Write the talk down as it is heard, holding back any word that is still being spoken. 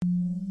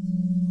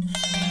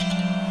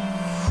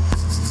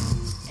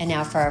And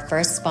now for our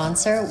first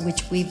sponsor,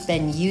 which we've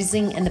been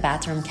using in the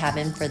bathroom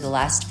cabin for the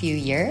last few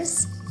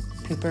years,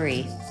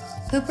 Poopery.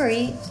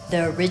 Poopery,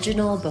 the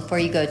original before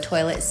you go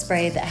toilet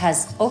spray that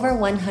has over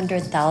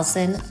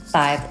 100,000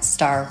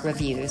 5-star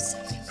reviews.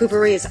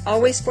 Poopery is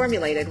always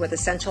formulated with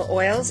essential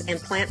oils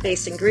and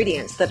plant-based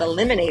ingredients that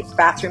eliminate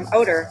bathroom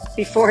odor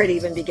before it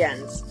even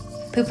begins.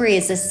 Poopery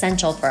is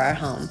essential for our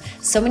home.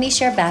 So many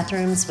share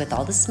bathrooms with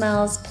all the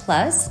smells,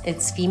 plus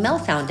it's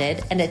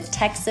female-founded and a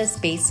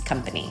Texas-based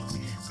company.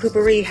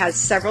 Poopery has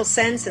several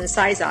scents and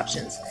size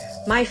options.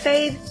 My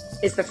fave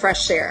is the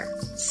fresh air.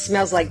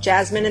 Smells like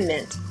jasmine and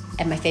mint.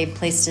 And my favorite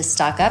place to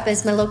stock up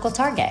is my local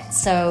Target.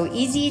 So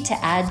easy to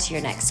add to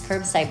your next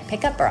curbside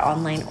pickup or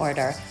online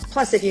order.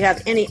 Plus, if you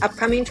have any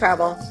upcoming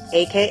travel,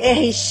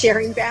 aka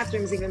sharing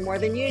bathrooms even more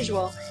than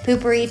usual,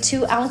 Poopery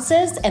 2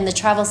 ounces and the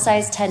travel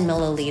size 10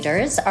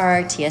 milliliters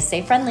are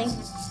TSA friendly.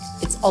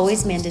 It's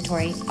always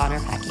mandatory on our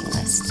packing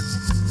list.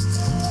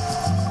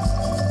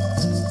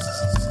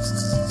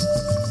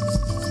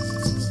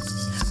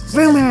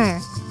 Rumer.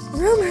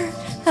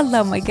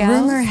 Hello, my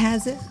gal. Rumor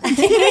has it.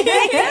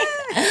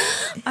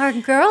 Our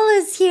girl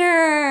is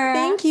here.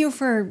 Thank you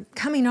for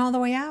coming all the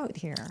way out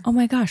here. Oh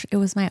my gosh, it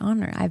was my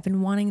honor. I've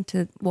been wanting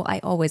to, I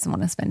always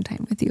want to spend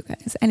time with you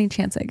guys, any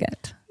chance I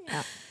get.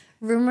 Yeah.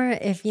 Rumer,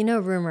 if you know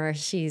Rumer,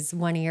 she's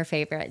one of your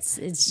favorites.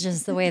 It's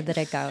just the way that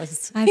it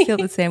goes. I feel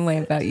the same way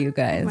about you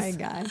guys. Oh my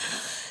God.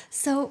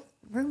 So,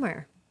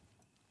 Rumer,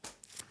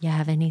 you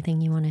have anything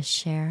you want to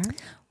share?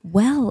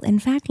 Well, in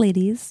fact,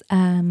 ladies,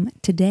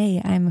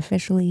 today I'm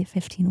officially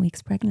 15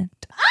 weeks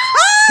pregnant.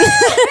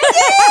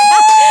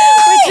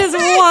 Which is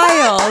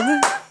wild.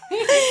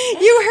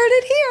 You heard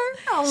it here.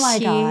 Oh my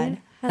God.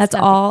 That's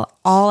all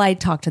I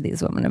talk to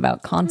these women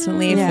about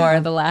constantly for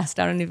the last,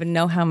 I don't even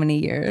know how many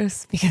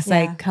years, because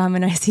I come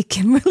and I see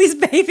Kimberly's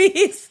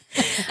babies.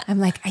 I'm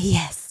like,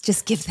 yes,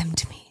 just give them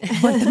to me. I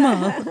want them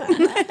all.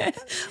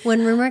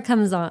 When Rumer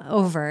comes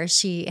over,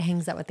 she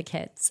hangs out with the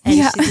kids and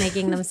she's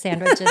making them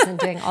sandwiches and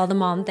doing all the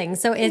mom things.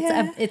 So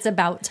it's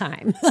about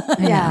time.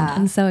 Yeah.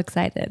 I'm so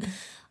excited.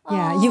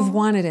 Yeah, you've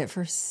wanted it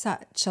for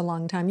such a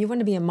long time. You wanted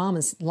to be a mom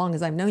as long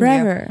as I've known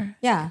Forever. you.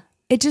 Yeah.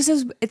 It just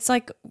is, it's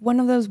like one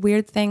of those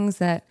weird things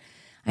that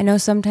I know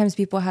sometimes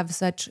people have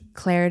such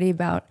clarity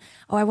about,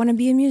 oh, I want to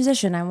be a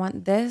musician. I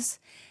want this.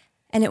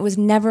 And it was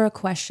never a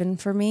question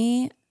for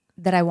me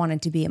that I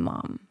wanted to be a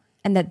mom.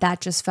 And that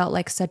just felt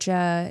like such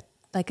a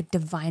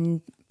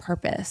divine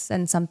purpose,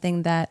 and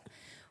something that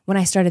when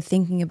I started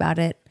thinking about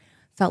it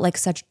felt like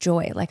such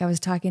joy. Like I was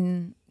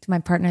talking to my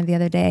partner the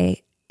other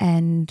day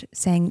and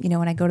saying,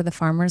 when I go to the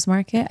farmer's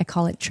market, I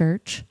call it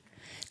church,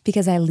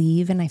 because I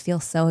leave and I feel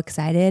so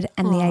excited.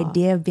 And the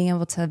idea of being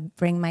able to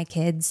bring my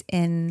kids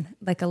in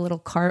like a little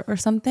cart or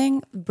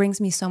something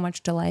brings me so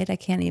much delight. I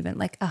can't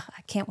even I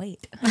can't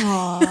wait.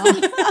 Oh,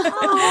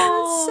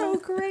 so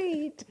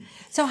great.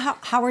 So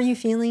how are you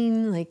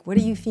feeling? Like, what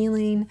are you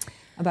feeling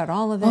about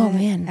all of it? Oh,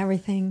 man.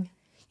 Everything.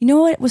 You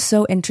know what was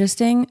so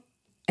interesting?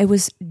 It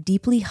was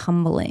deeply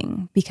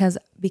humbling because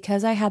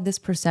I had this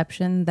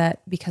perception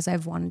that because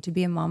I've wanted to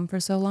be a mom for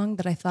so long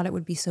that I thought it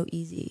would be so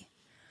easy.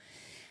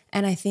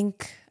 And I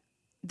think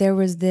there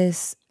was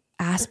this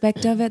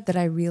aspect of it that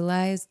I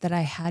realized that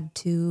I had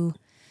to,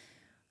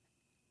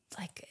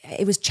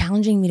 it was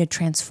challenging me to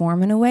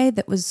transform in a way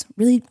that was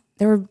really,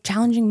 there were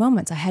challenging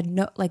moments. I had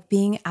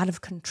being out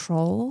of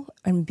control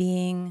and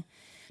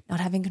not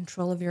having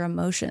control of your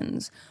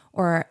emotions,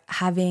 or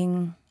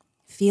having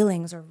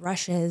feelings or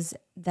rushes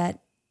that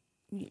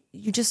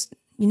you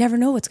never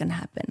know what's going to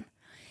happen.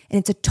 And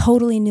it's a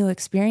totally new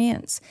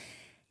experience.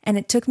 And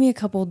it took me a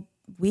couple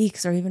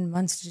weeks or even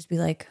months to just be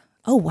like,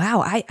 oh,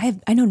 wow,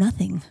 I know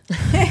nothing.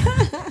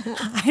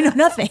 I know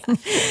nothing.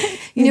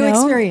 New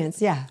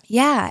experience. Yeah.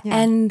 Yeah.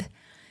 And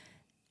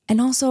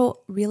also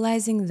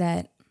realizing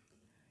that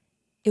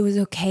it was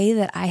okay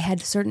that I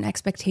had certain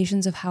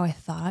expectations of how I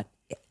thought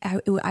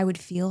I would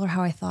feel or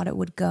how I thought it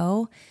would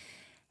go,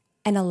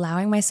 and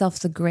allowing myself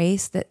the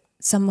grace that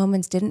some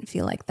moments didn't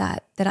feel like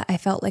that I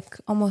felt like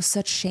almost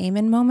such shame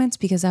in moments,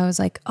 because I was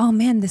like, oh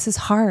man, this is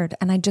hard.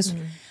 And I just,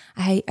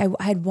 I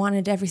had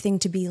wanted everything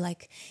to be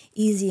like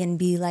easy and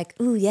be like,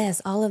 oh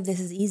yes, all of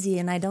this is easy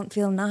and I don't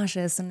feel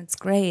nauseous and it's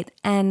great.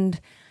 And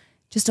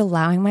just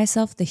allowing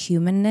myself the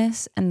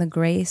humanness and the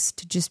grace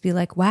to just be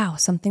like, wow,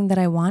 something that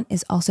I want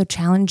is also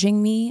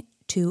challenging me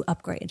to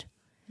upgrade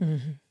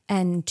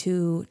and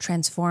to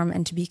transform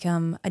and to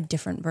become a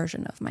different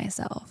version of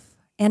myself.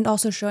 And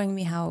also showing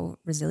me how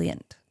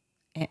resilient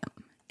I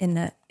am.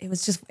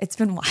 It's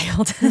been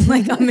wild and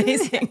like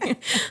amazing,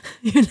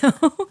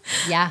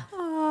 Yeah.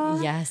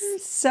 Yes.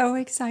 So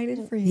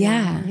excited for you.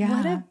 Yeah.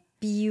 What a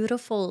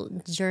beautiful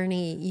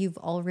journey you've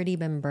already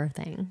been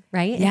birthing,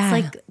 right? Yeah.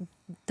 It's like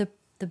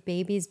the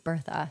babies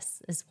birth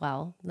us as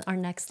well. Our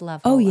next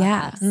level. Oh, of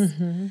yeah. us.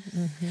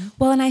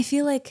 Well, and I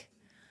feel like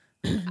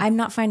I'm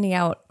not finding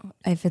out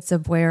if it's a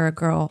boy or a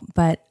girl,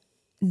 but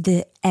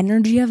the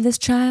energy of this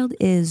child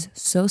is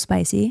so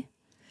spicy.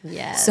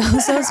 Yeah. So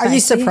spicy. Are you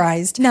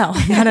surprised? No,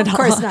 not at all. Of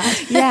course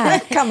not. Yeah.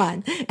 Come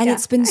on. And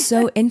it's been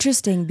so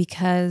interesting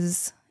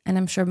because, and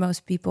I'm sure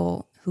most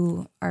people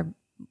who are,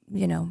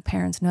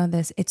 parents know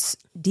this, it's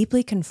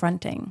deeply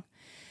confronting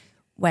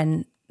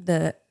when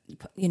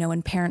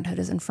when parenthood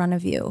is in front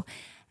of you.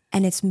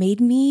 And it's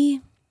made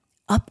me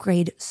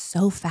upgrade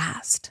so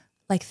fast.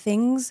 Like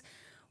things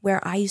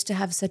where I used to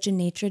have such a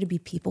nature to be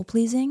people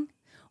pleasing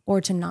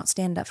or to not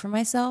stand up for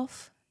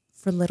myself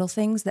for little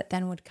things that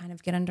then would kind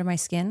of get under my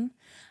skin.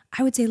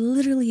 I would say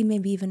literally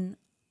maybe even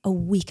a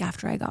week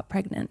after I got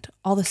pregnant,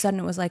 all of a sudden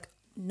it was like,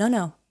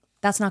 no,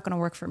 that's not going to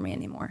work for me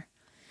anymore.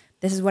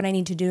 This is what I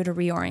need to do to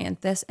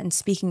reorient this. And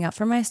speaking up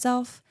for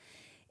myself,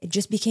 it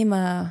just became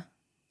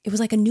it was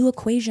like a new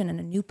equation and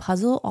a new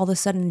puzzle all of a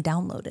sudden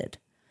downloaded.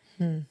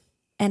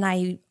 And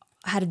I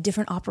had a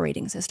different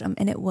operating system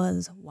and it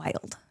was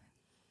wild.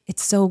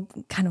 It's so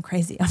kind of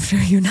crazy, I'm sure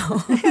you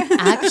know.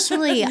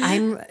 Actually,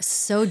 I'm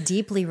so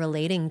deeply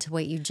relating to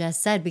what you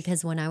just said,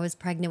 because when I was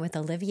pregnant with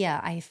Olivia,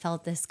 I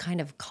felt this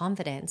kind of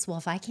confidence. Well,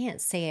 if I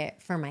can't say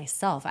it for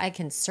myself, I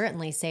can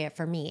certainly say it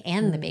for me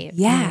and the baby.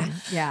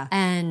 Yeah.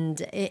 And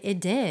it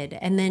did.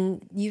 And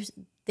then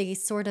they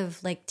sort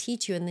of like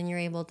teach you, and then you're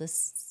able to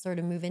sort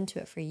of move into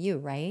it for you,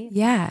 right?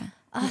 Yeah.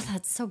 Oh,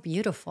 that's so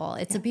beautiful.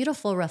 It's a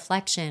beautiful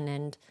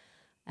reflection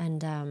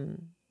and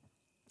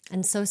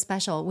so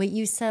special. What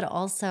you said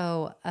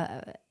also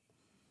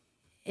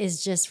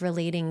is just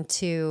relating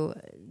to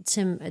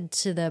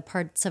the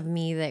parts of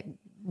me that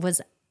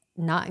was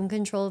not in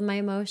control of my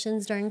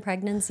emotions during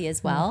pregnancy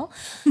as well.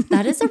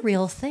 That is a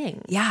real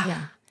thing.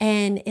 Yeah.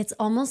 And it's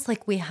almost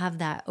like we have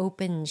that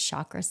open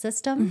chakra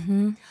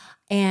system.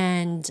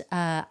 And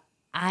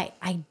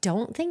I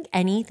don't think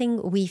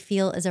anything we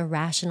feel is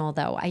irrational,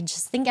 though. I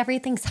just think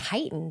everything's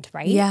heightened,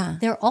 right? Yeah.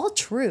 They're all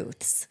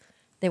truths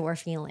that we're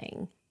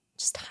feeling.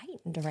 Just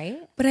heightened, right?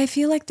 But I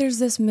feel like there's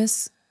this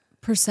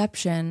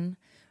misperception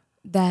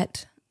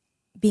that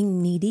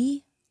being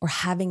needy or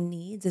having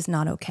needs is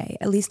not okay.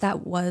 At least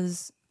that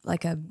was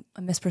like a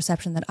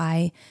misperception that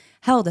I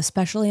held,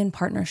 especially in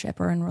partnership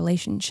or in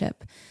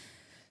relationship.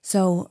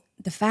 So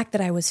the fact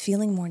that I was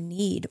feeling more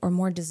need or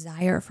more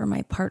desire for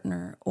my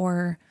partner,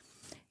 or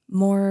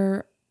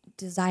more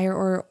desire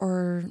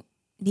or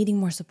needing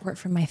more support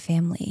from my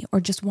family, or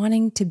just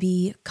wanting to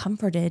be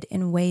comforted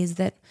in ways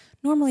that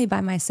normally by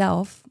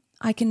myself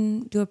I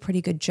can do a pretty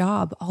good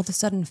job, all of a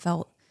sudden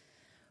felt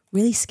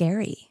really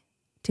scary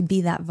to be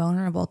that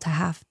vulnerable, to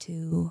have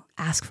to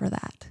ask for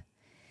that.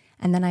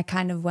 And then I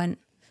kind of went,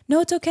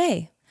 no, it's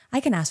okay. I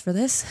can ask for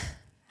this.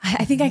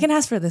 I think I can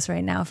ask for this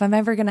right now. If I'm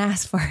ever going to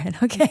ask for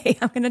it, okay,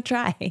 I'm going to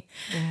try.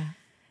 Yeah.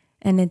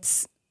 And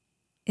it's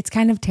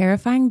kind of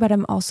terrifying, but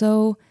I'm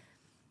also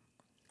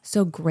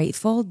so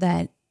grateful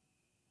that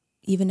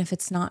even if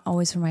it's not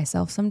always for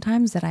myself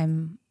sometimes, that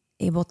I'm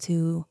able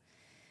to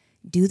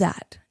do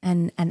that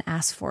and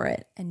ask for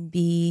it and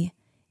be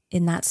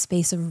in that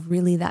space of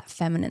really that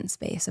feminine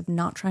space of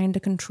not trying to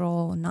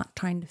control, not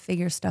trying to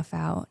figure stuff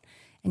out,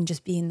 and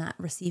just being that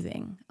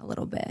receiving a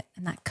little bit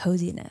and that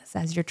coziness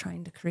as you're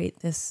trying to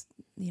create this,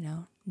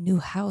 new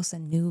house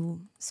and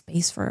new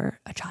space for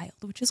a child,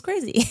 which is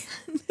crazy.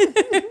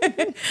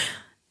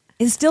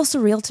 It's still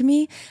surreal to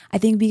me. I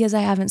think because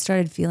I haven't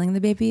started feeling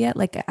the baby yet.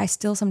 Like I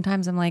still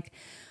sometimes I'm like,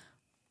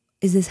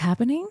 is this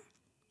happening?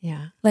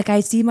 Yeah. Like I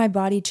see my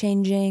body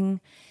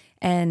changing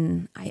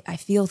and I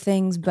feel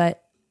things,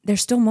 but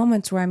there's still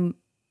moments where I'm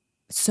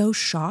so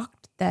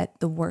shocked that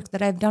the work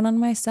that I've done on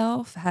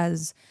myself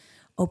has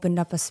opened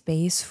up a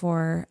space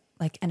for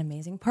like an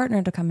amazing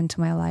partner to come into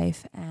my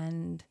life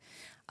and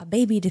a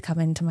baby to come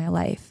into my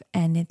life.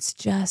 And it's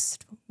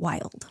just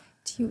wild.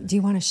 Do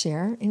you want to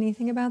share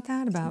anything about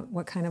that, about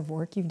what kind of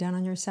work you've done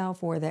on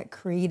yourself, or that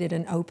created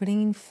an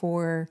opening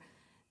for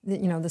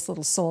this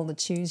little soul to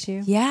choose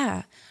you?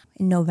 Yeah.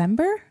 In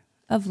November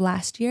of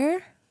last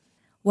year,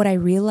 what I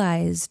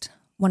realized,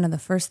 one of the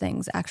first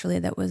things actually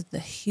that was the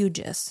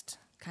hugest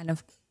kind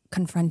of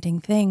confronting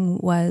thing,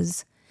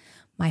 was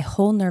my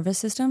whole nervous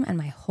system and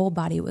my whole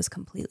body was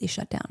completely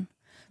shut down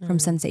from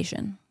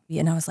sensation.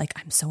 And I was like,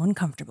 I'm so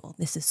uncomfortable.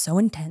 This is so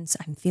intense.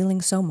 I'm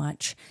feeling so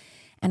much.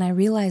 And I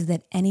realized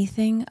that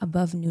anything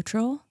above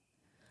neutral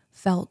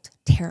felt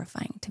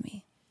terrifying to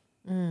me.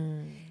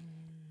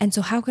 And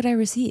so how could I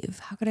receive?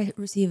 How could I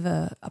receive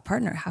a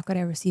partner? How could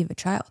I receive a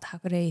child? How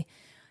could I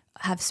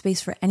have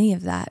space for any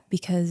of that?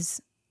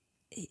 Because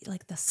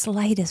like the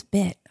slightest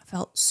bit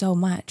felt so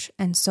much.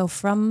 And so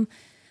from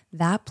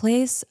that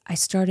place, I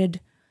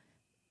started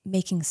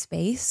making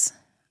space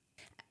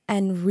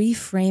and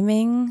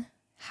reframing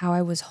how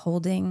I was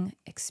holding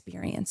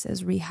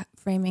experiences,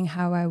 reframing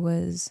how I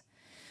was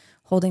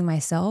holding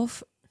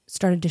myself,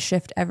 started to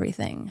shift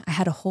everything. I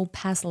had a whole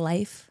past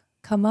life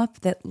come up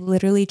that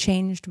literally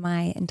changed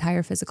my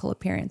entire physical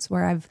appearance,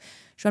 where I've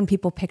shown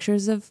people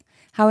pictures of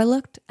how I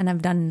looked and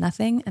I've done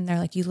nothing. And they're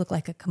like, you look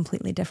like a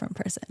completely different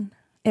person.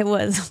 It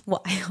was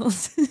wild.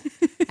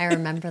 I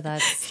remember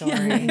that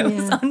story. It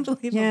was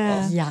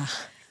unbelievable. Yeah.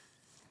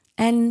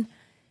 And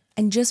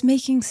just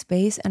making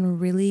space and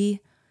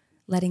really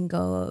letting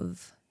go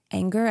of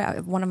anger.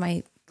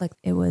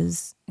 It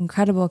was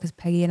incredible because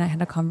Peggy and I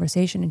had a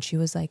conversation and she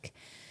was like,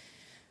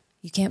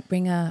 you can't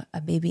bring a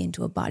baby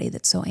into a body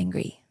that's so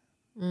angry.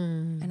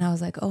 And I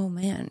was like, oh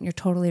man, you're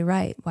totally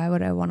right. Why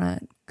would I want to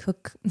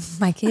cook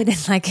my kid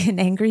in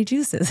angry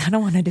juices? I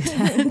don't want to do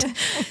that.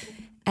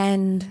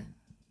 And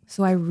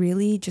so I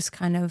really just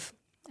I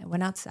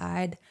went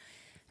outside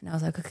and I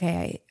was like,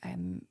 okay,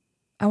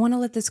 I want to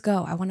let this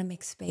go. I want to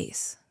make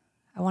space.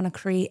 I want to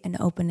create an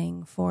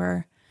opening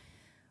for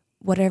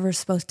whatever's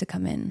supposed to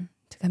come in.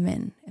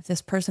 If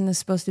this person is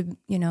supposed to,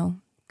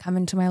 come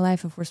into my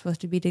life, if we're supposed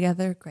to be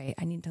together, great.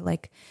 I need to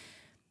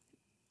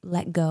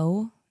let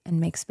go and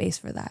make space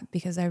for that,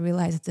 because I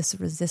realized this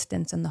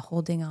resistance and the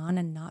holding on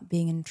and not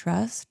being in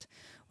trust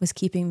was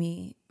keeping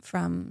me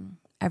from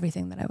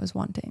everything that I was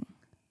wanting.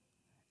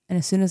 And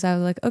as soon as I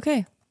was like,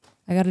 okay,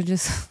 I got to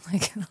just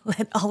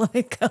let all of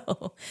it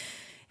go.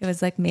 It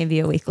was maybe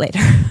a week later.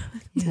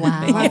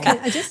 Wow.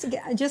 I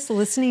just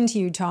listening to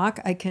you talk,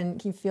 I can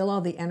feel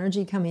all the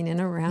energy coming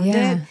in around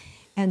it,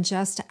 and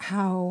just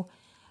how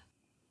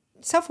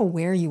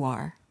self-aware you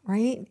are,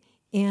 right?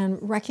 And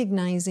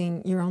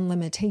recognizing your own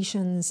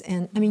limitations.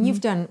 And I mean,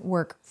 you've done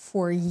work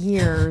for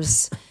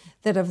years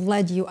that have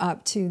led you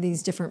up to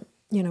these different,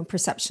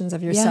 perceptions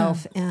of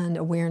yourself and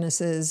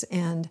awarenesses,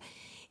 and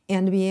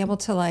to be able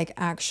to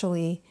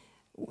actually,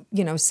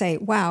 say,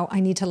 wow, I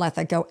need to let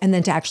that go. And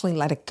then to actually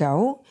let it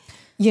go,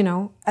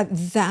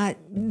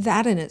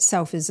 that in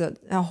itself is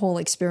a whole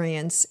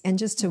experience. And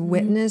just to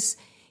witness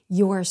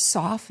your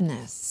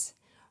softness,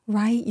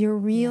 right? Your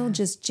real,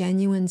 just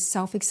genuine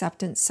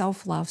self-acceptance,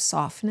 self-love,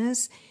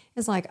 softness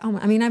is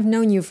I've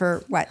known you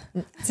for what,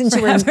 since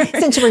you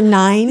were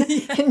 9,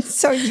 and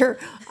so you're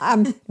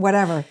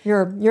whatever,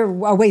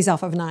 you're a ways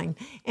off of 9,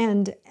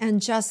 and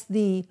just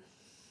you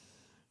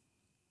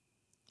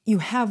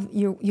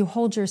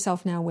hold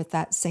yourself now with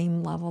that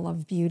same level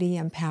of beauty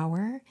and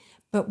power,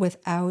 but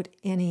without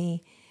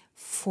any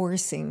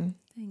forcing.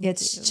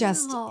 It's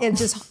just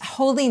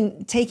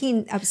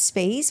taking up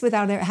space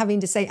without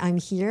having to say, I'm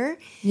here.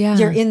 Yeah.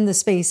 You're in the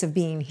space of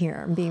being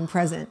here and being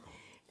present.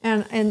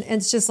 And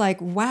it's just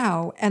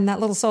wow. And that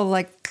little soul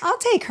I'll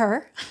take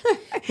her. Well,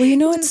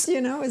 it's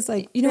really what's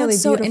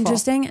so beautiful.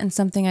 interesting, and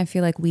something I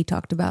feel we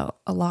talked about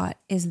a lot,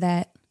 is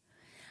that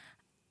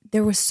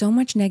there was so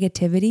much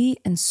negativity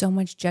and so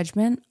much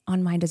judgment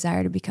on my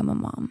desire to become a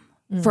mom.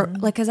 For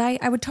because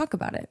I would talk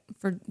about it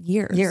for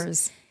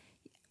years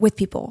with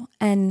people,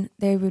 and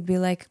they would be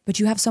like, but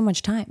you have so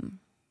much time.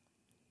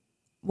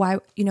 Why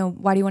do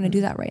you want to do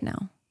that right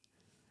now?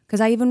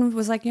 Because I even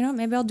was like,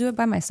 maybe I'll do it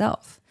by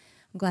myself.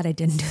 I'm glad I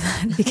didn't do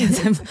that,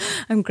 because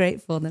I'm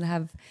grateful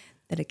that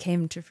it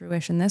came to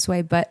fruition this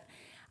way. But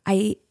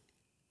I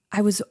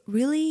was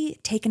really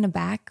taken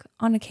aback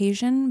on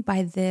occasion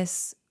by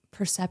this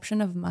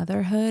perception of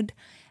motherhood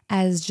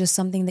as just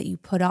something that you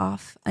put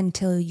off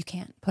until you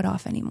can't put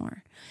off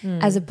anymore,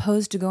 as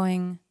opposed to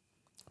going,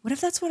 what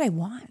if that's what I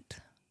want?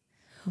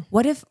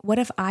 What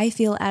if I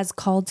feel as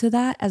called to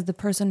that as the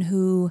person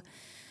who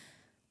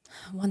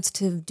wants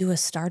to do a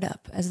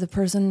startup, as the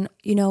person,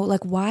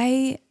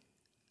 why?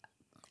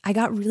 I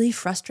got really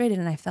frustrated,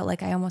 and I felt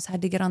like I almost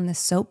had to get on this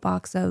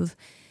soapbox of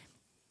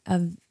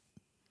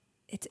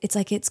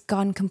it's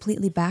gone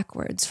completely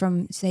backwards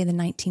from, say, the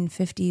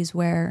 1950s,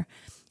 where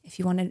if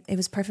you wanted, it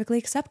was perfectly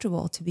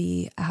acceptable to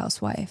be a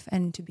housewife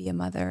and to be a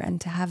mother,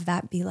 and to have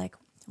that be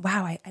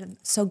wow, I'm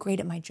so great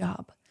at my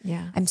job.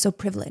 Yeah, I'm so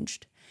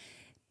privileged.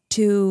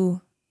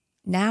 To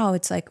now,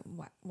 it's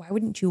why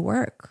wouldn't you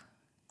work?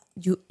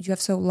 You have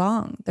so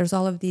long. There's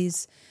all of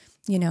these,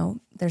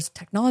 there's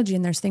technology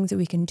and there's things that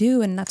we can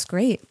do, and that's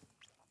great.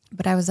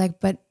 But I was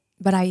but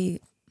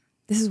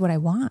this is what I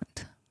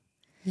want.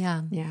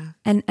 Yeah. Yeah.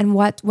 And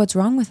what's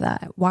wrong with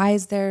that? Why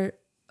is there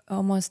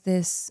almost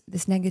this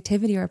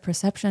negativity or a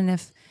perception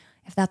if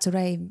that's what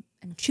I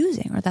am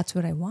choosing, or that's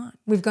what I want?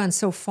 We've gone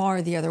so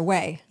far the other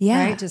way.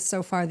 Yeah. Right? Just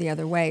so far the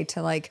other way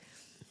to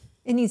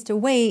it needs to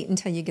wait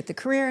until you get the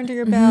career under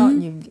your belt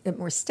and you get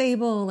more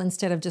stable,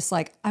 instead of just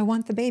I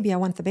want the baby,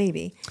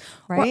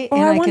 right?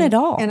 Or I want it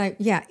all. And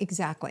yeah,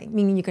 exactly.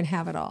 Meaning you can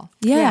have it all.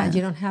 Yeah.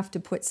 You don't have to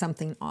put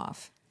something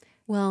off.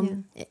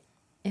 Well,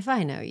 if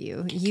I know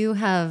you, you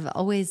have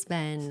always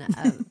been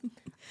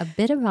a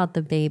bit about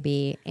the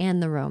baby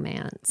and the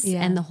romance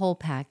and the whole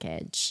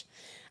package.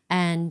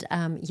 And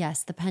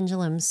yes, the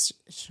pendulum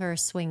sure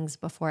swings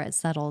before it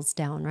settles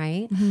down,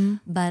 right? Mm-hmm.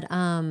 But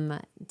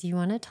do you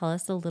want to tell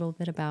us a little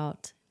bit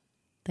about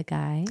the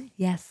guy?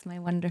 Yes, my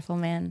wonderful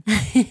man.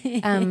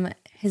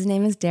 His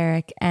name is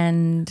Derek,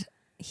 and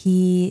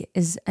he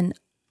is an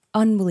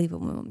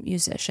unbelievable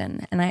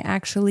musician. And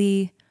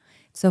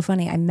it's so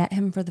funny, I met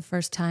him for the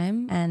first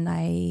time, and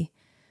I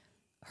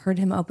heard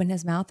him open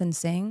his mouth and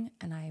sing,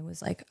 and I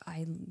was like,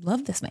 I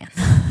love this man.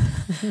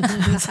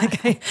 I was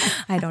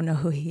I don't know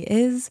who he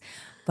is,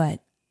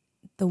 but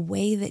the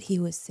way that he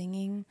was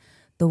singing,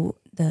 the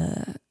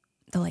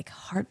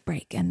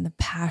heartbreak and the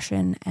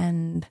passion,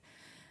 and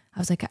I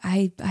was like,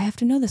 I have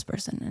to know this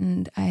person,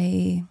 and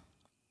I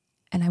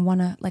want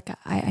to,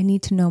 I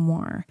need to know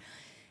more.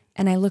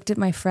 And I looked at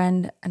my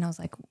friend, and I was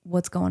like,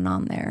 what's going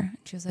on there?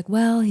 And she was like,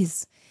 well,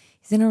 he's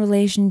he's in a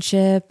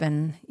relationship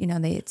and, you know,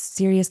 it's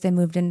serious. They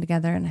moved in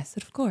together. And I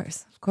said, of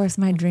course,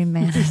 my dream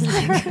man is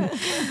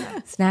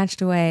like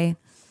snatched away.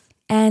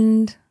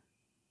 And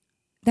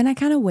then I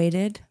kind of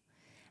waited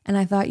and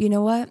I thought, you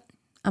know what?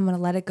 I'm going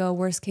to let it go.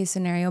 Worst case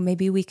scenario,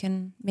 maybe we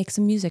can make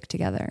some music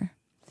together.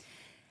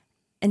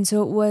 And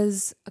so it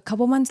was a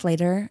couple months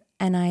later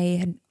and I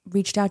had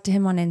reached out to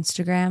him on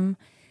Instagram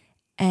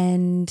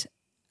and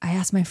I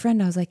asked my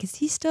friend, I was like, is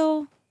he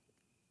still,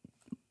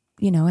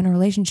 you know, in a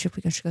relationship?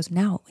 Because she goes,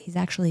 no, he's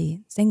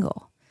actually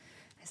single.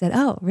 I said,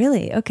 oh,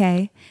 really?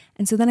 Okay.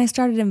 And so then I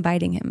started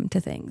inviting him to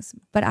things,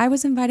 but I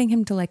was inviting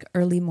him to like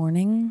early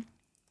morning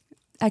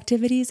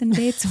activities and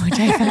dates, which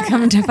I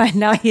come to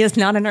find out he is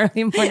not an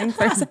early morning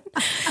person.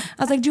 I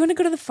was like, do you want to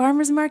go to the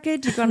farmer's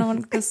market? Do you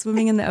want to go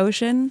swimming in the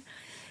ocean?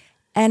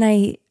 And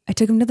I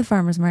took him to the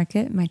farmer's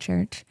market at my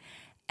church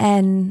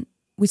and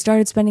we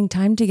started spending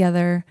time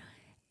together.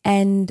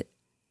 And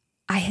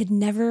I had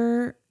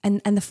never, and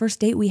the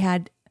first date we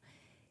had,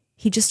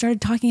 he just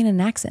started talking in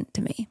an accent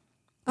to me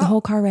the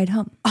whole car ride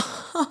home.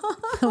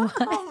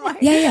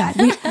 Yeah.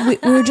 We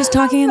were just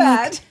talking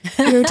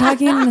we were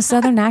talking in a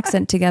Southern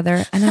accent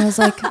together. And I was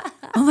like,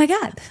 oh my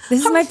God,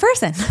 this is my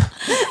person.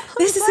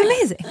 This is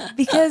amazing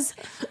because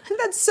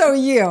that's so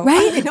you.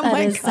 Right? I mean, oh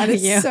my God,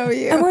 it's so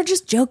you. And we're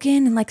just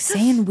joking and like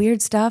saying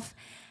weird stuff.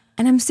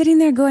 And I'm sitting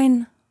there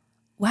going,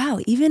 wow,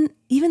 even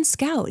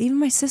Scout, even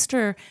my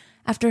sister,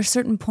 after a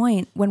certain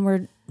point when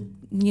we're,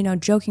 you know,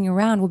 joking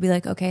around, will be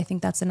like, okay, I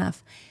think that's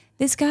enough.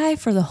 This guy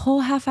for the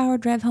whole half-hour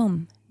drive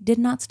home did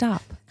not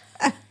stop.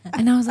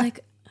 And I was like,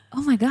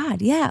 oh my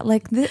God, yeah,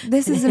 like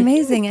this is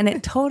amazing. And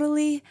it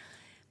totally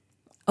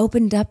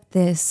opened up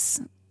this,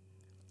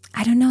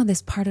 I don't know,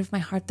 this part of my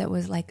heart that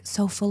was like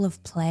so full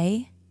of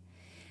play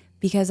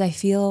because I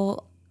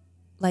feel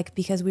like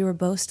because we were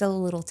both still a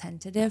little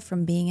tentative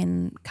from being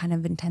in kind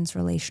of intense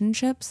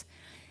relationships,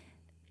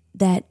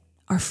 that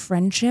our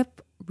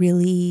friendship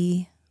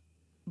really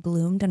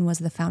bloomed and was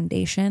the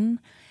foundation.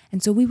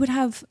 And so we would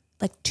have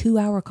like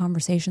 2-hour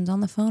conversations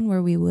on the phone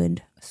where we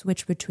would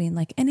switch between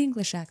like an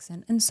English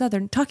accent and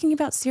Southern, talking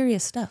about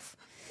serious stuff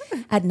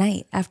at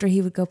night after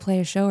he would go play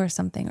a show or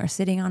something, or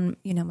sitting on,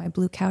 you know, my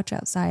blue couch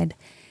outside.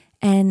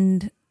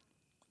 And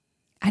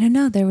I don't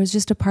know, there was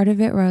just a part of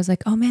it where I was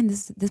like, oh man,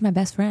 this is my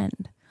best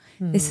friend.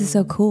 This is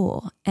so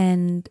cool.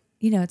 And,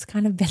 you know, it's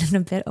kind of been in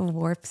a bit of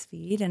warp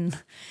speed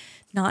and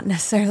not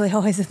necessarily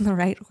always in the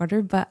right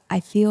order, but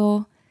I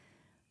feel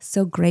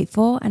so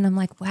grateful. And I'm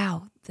like,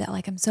 wow, that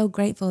like, I'm so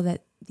grateful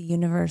that the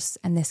universe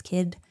and this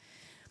kid,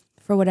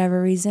 for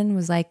whatever reason,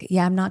 was like,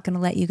 yeah, I'm not going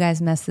to let you guys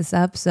mess this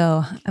up.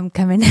 So I'm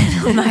coming in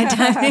on my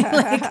timing.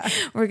 Like,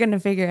 we're going to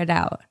figure it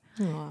out.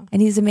 Aww.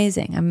 And he's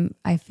amazing.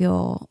 I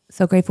feel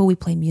so grateful. We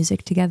play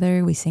music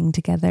together. We sing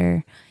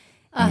together.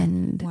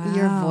 And wow.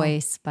 Your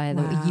voice, by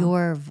the way,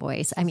 your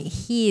voice. I mean,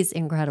 he's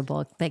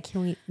incredible. But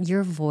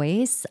your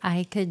voice,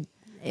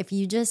 if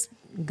you just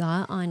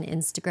got on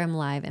Instagram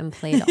Live and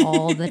played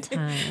all the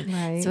time.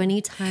 Right. So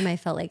anytime I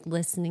felt like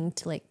listening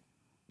to like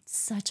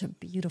such a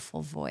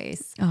beautiful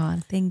voice. Oh,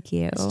 thank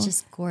you. It's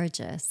just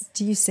gorgeous.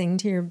 Do you sing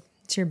to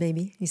your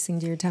baby? You sing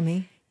to your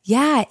tummy?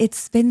 Yeah,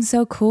 it's been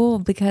so cool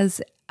because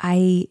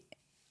I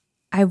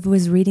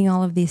was reading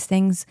all of these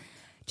things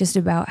just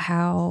about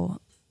how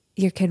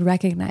your kid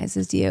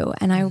recognizes you.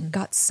 And I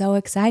got so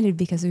excited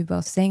because we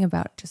both sang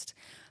about just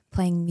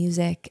playing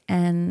music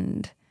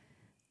and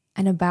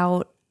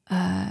about,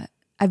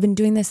 I've been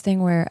doing this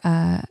thing where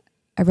I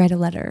write a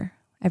letter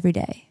every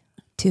day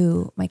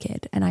to my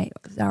kid. And I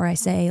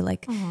say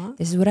like,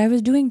 this is what I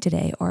was doing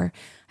today, or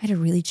I had a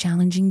really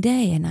challenging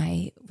day and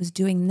I was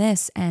doing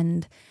this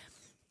and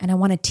I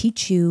want to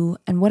teach you,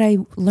 and what I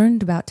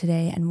learned about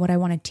today and what I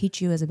want to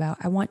teach you is about,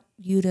 I want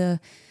you to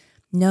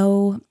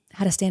know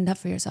how to stand up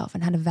for yourself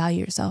and how to value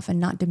yourself and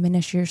not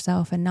diminish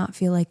yourself and not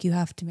feel like you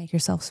have to make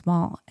yourself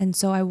small. And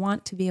so I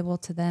want to be able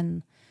to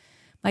then,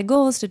 my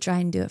goal is to try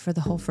and do it for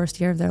the whole first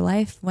year of their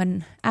life.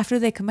 When after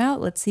they come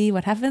out, let's see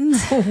what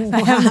happens. If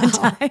I have the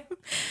time.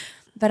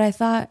 But I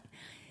thought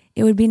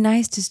it would be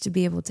nice just to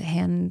be able to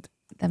hand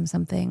them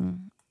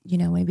something, you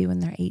know, maybe when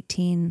they're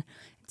 18,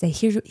 say,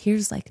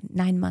 here's like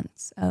 9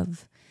 months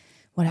of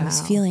what I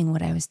was feeling,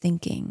 what I was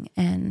thinking.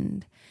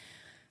 And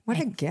what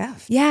a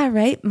gift. Yeah,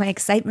 right. My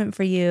excitement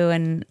for you.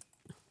 And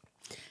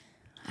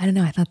I don't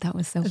know, I thought that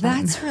was so fun.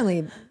 That's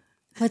really,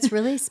 what's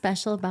really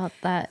special about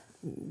that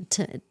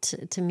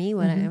to me,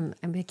 what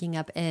I'm picking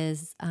up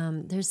is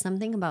there's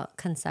something about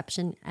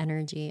conception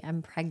energy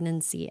and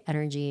pregnancy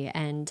energy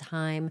and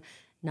time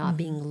not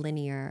being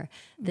linear,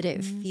 that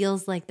it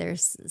feels like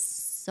there's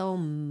so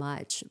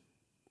much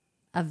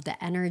of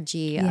the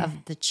energy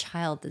of the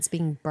child that's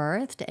being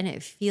birthed. And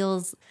it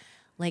feels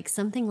like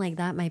something like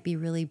that might be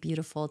really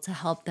beautiful to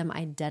help them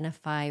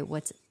identify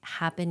what's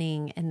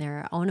happening in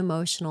their own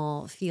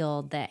emotional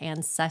field, the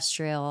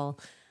ancestral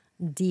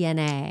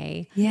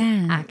DNA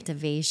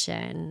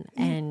activation.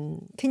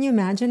 And can you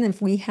imagine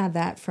if we had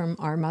that from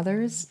our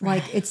mothers?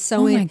 Like, it's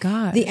so, my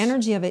gosh, the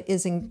energy of it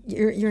is,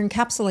 you're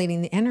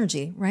encapsulating the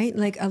energy, right?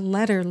 Like a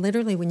letter,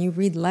 literally when you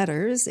read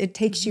letters, it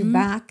takes you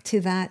back to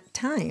that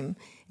time.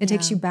 It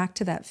takes you back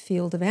to that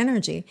field of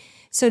energy.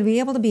 So to be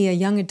able to be a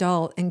young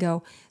adult and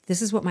go,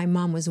 this is what my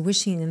mom was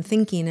wishing and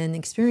thinking and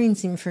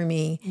experiencing for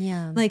me.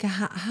 Yeah. Like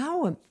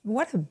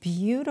what a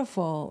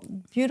beautiful,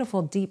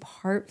 beautiful, deep,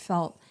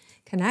 heartfelt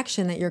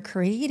connection that you're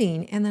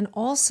creating. And then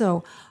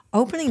also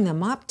opening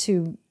them up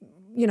to,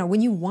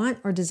 when you want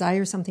or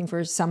desire something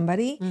for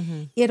somebody,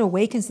 it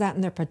awakens that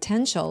in their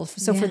potential.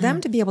 So for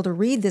them to be able to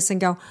read this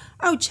and go,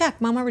 oh, check,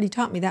 mom already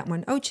taught me that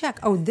one. Oh, check.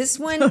 Oh, this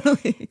one,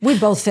 we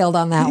both failed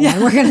on that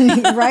one. We're going to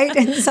need, right?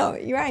 And so,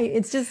 you're right.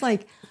 It's just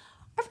like,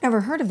 I've never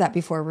heard of that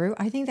before, Rue.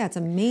 I think that's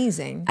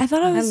amazing. I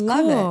thought it was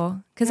love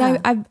cool because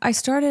Yeah. I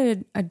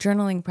started a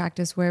journaling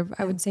practice where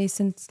I would say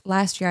since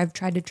last year I've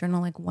tried to journal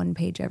like one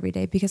page every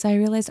day because I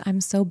realized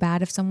I'm so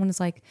bad if someone is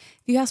like,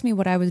 if you ask me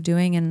what I was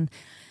doing in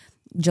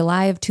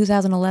July of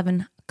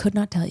 2011, could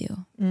not tell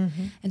you.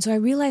 And so I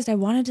realized I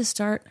wanted to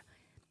start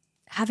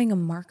having a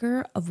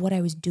marker of what I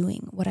was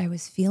doing, what I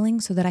was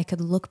feeling so that I could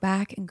look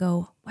back and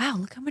go, wow,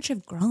 look how much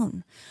I've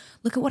grown.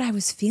 Look at what I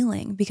was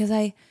feeling because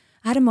I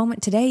had a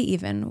moment today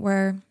even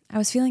where I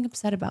was feeling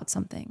upset about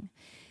something.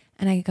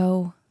 And I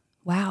go,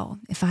 wow,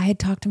 if I had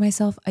talked to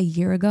myself a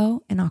year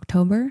ago in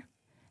October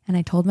and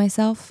I told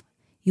myself,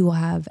 you will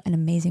have an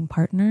amazing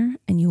partner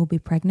and you will be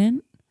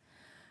pregnant,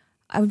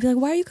 I would be like,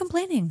 why are you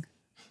complaining?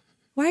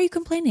 Why are you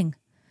complaining?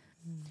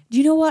 Do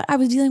you know what I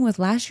was dealing with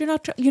last year?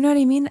 You know what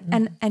I mean?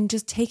 And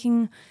just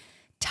taking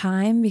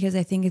time because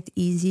I think it's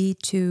easy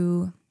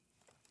to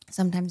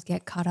sometimes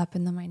get caught up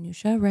in the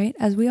minutia, right?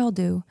 As we all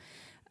do.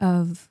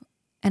 And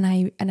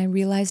I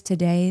realized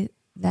today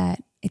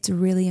that it's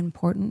really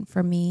important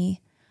for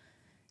me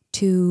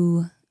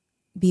to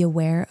be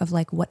aware of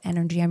like what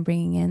energy I'm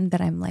bringing in,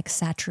 that I'm like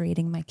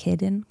saturating my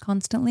kid in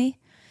constantly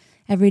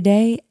every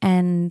day,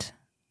 and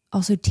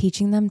also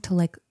teaching them to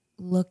like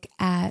look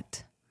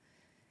at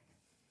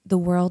the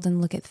world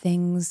and look at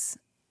things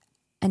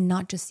and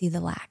not just see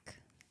the lack.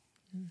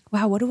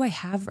 Wow, what do I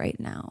have right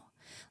now?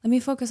 Let me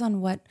focus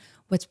on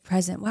what's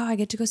present. Wow, I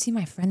get to go see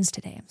my friends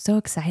today. I'm so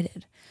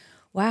excited.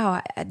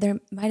 Wow, there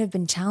might have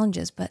been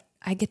challenges, but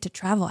I get to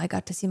travel. I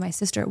got to see my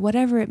sister,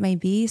 whatever it may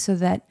be, so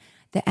that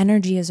the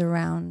energy is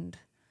around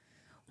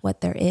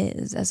what there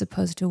is as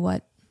opposed to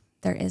what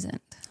there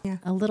isn't. Yeah.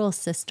 A little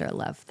sister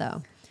love,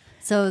 though.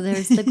 So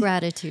there's the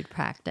gratitude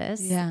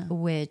practice,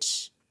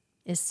 which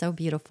is so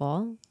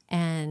beautiful.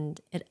 And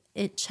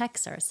it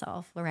checks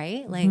ourselves,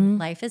 right? Like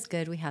life is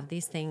good. We have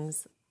these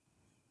things,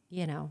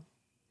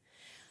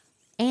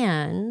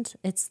 And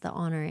it's the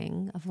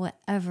honoring of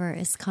whatever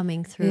is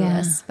coming through,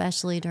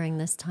 especially during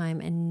this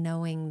time, and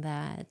knowing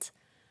that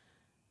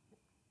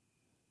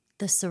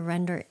the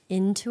surrender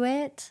into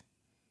it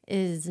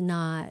is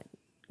not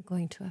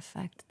going to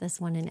affect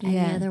this one in any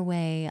other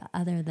way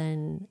other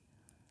than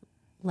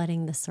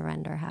letting the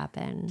surrender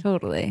happen.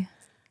 Totally.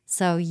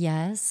 So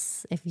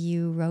yes, if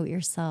you wrote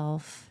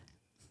yourself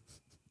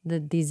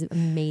that these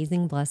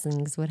amazing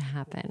blessings would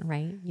happen,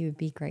 right? You would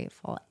be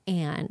grateful.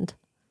 And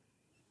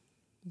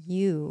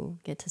you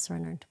get to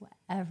surrender to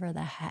whatever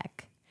the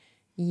heck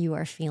you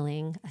are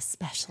feeling,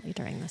 especially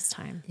during this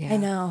time. Yeah. I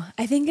know.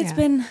 I think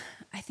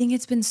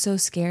it's been so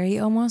scary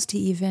almost to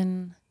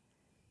even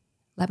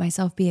let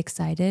myself be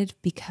excited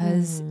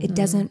because it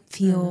doesn't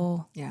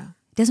feel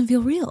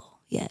real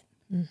yet.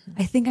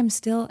 I think I'm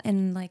still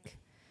in like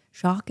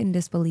shock and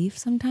disbelief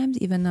sometimes,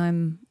 even though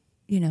I'm,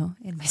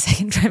 in my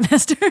second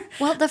trimester.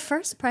 Well, the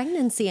first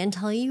pregnancy,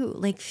 until you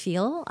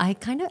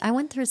I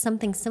went through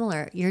something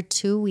similar. You're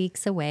 2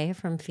 weeks away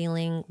from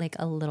feeling like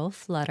a little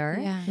flutter.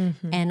 Yeah.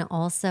 And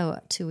also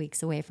 2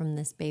 weeks away from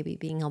this baby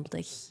being able to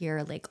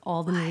hear like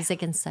all the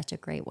music in such a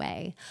great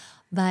way.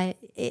 But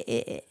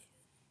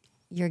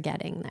you're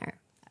getting there.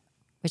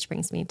 Which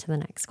brings me to the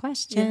next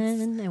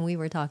question. And we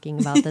were talking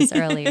about this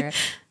earlier.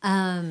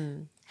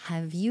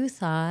 Have you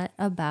thought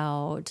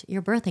about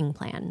your birthing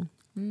plan?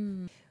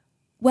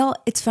 Well,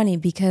 it's funny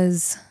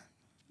because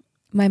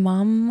my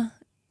mom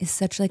is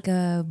such like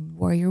a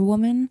warrior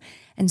woman.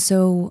 And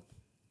so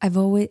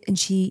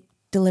she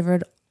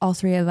delivered all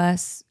three of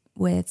us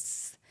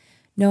with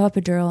no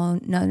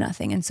epidural, no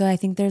nothing. And so I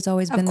think there's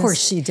always been Of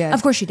course she did.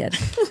 Of course she did.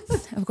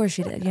 Of course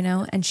she did,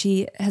 and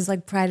she has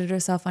like prided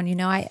herself on,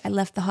 I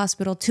left the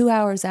hospital 2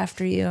 hours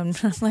after you. And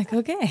I'm like,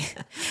 okay.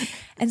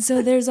 And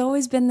so there's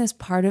always been this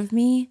part of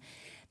me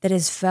that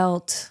has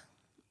felt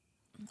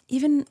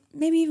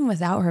maybe even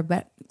without her,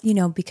 but,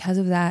 because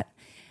of that,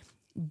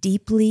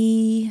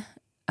 deeply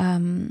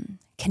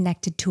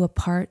connected to a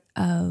part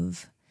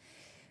of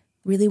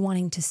really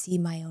wanting to see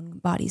my own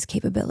body's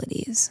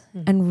capabilities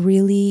and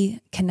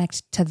really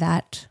connect to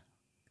that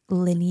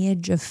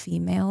lineage of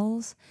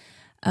females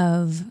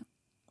of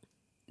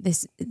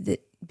this, that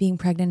being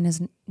pregnant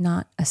is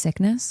not a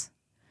sickness,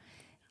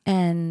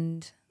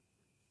 and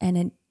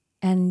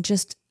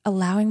just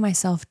allowing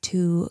myself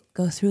to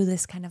go through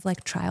this kind of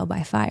like trial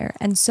by fire.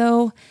 And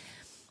so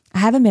I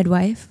have a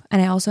midwife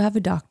and I also have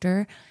a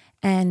doctor,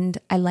 and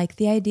I like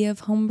the idea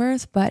of home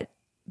birth, but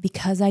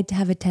because I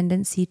have a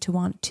tendency to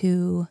want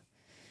to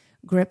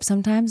grip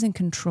sometimes and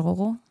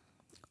control,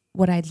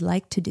 what I'd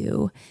like to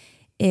do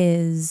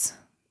is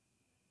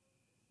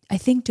I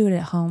think do it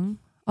at home.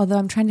 Although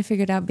I'm trying to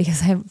figure it out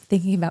because I'm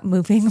thinking about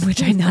moving,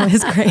 which I know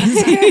is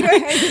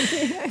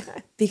crazy.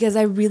 Because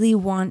I really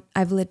want,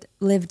 I've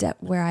lived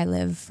at where I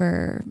live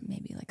for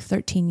maybe like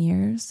 13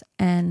 years.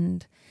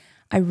 And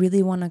I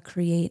really want to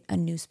create a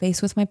new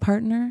space with my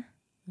partner.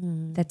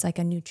 That's like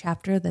a new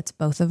chapter that's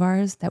both of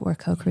ours that we're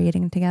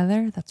co-creating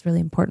together. That's really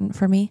important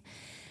for me.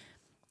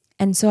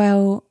 And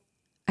so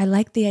I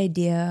like the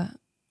idea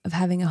of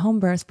having a home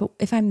birth, but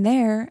if I'm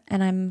there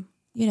and I'm,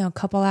 you know, a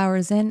couple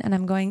hours in and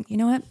I'm going, you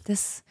know what,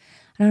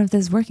 I don't know if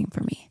this is working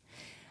for me.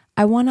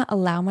 I want to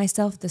allow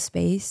myself the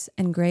space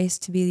and grace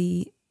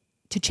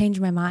to change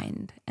my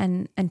mind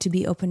and to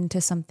be open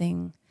to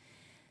something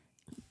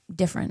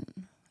different,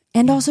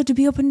 and also to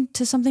be open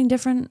to something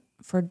different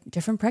for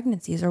different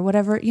pregnancies or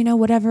whatever, you know,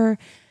 whatever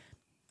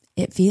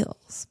it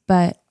feels.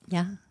 But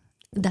yeah,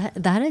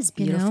 that is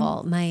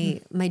beautiful. You know?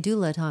 My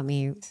doula taught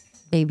me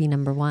baby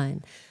number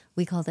one.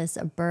 We call this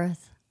a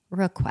birth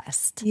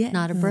request,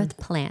 not a birth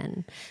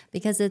plan,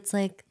 because it's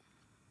like,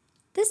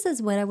 this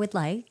is what I would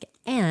like.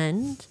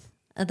 And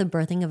the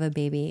birthing of a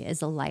baby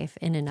is a life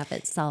in and of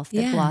itself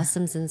that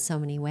blossoms in so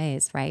many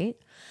ways. Right.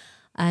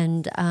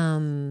 And,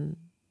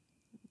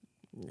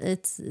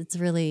 it's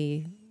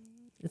really,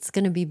 it's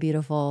going to be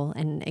beautiful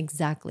and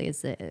exactly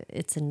as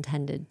it's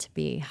intended to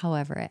be,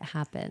 however it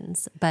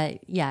happens. But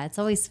yeah, it's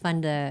always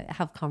fun to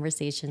have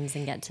conversations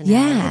and get to know.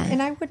 Yeah.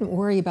 And I wouldn't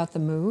worry about the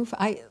move.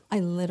 I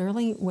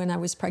literally, when I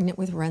was pregnant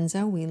with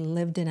Renzo, we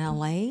lived in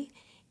LA,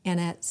 and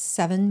at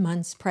 7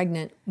 months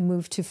pregnant,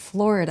 moved to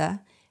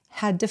Florida,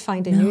 had to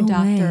find a new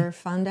doctor,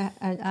 found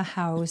a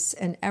house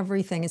and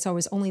everything. And so I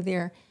was only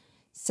there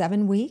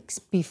 7 weeks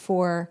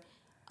before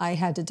I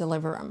had to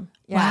deliver him.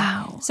 Yeah.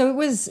 Wow. So it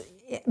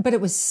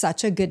was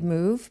such a good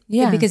move.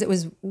 Yeah. Because it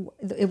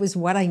was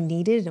what I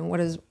needed and what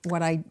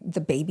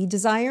the baby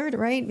desired,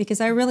 right?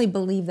 Because I really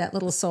believe that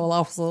little soul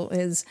also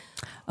is.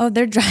 Oh,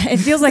 it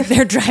feels like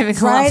they're driving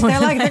right. They're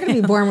going to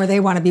be born where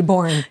they want to be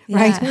born,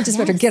 right? We just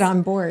better get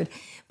on board.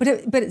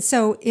 But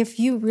so if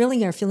you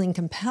really are feeling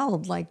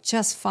compelled, like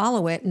just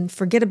follow it and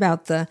forget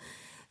about the,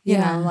 you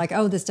know, like,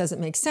 oh, this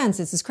doesn't make sense.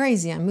 This is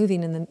crazy. I'm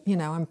moving and then, you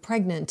know, I'm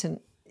pregnant. And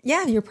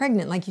yeah, you're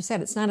pregnant. Like you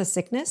said, it's not a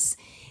sickness.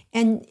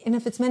 And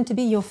if it's meant to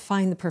be, you'll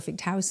find the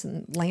perfect house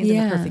and land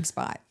in the perfect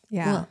spot.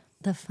 Yeah. Well,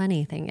 the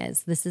funny thing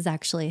is, this is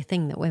actually a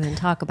thing that women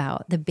talk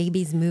about. The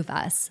babies move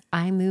us.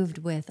 I moved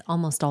with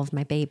almost all of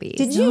my babies.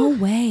 Did you? No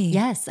way.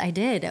 Yes, I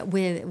did.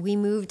 We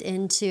moved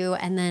into,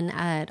 and then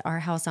at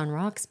our house on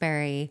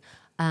Roxbury,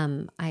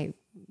 I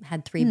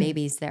had 3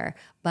 babies there,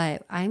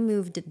 but I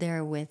moved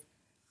there with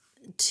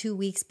 2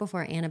 weeks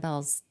before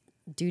Annabelle's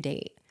due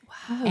date.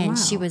 Wow. And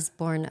she was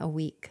born a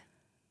week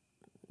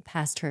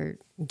past her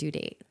due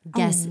date.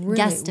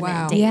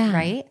 Guesstimate date,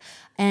 right?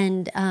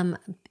 And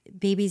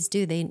babies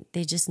do,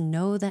 they just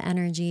know the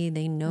energy,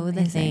 they know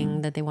the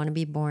thing that they want to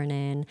be born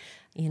in.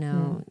 You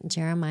know,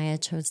 Jeremiah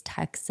chose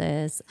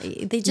Texas.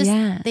 They just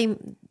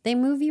they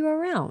move you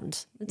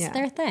around. It's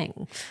their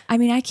thing. I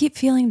mean, I keep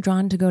feeling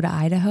drawn to go to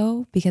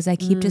Idaho because I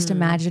keep just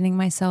imagining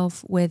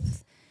myself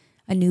with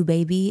a new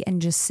baby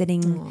and just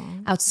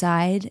sitting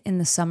outside in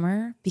the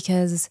summer,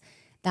 because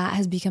that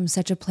has become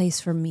such a place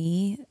for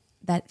me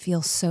that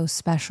feels so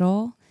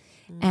special.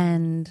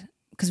 And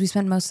because we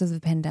spent most of the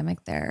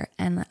pandemic there,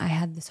 and I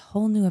had this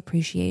whole new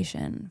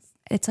appreciation.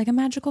 It's like a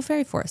magical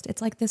fairy forest.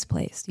 It's like this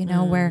place, you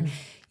know, where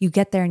you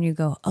get there and you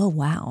go, oh,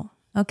 wow.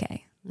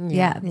 Okay.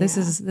 Yeah, this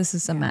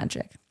is some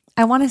magic.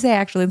 I want to say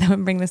actually that I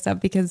bring this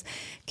up because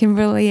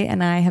Kimberly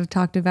and I have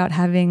talked about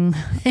having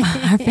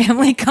our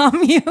family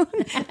commune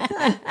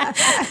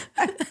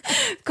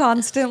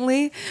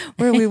constantly,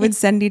 where we would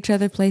send each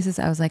other places.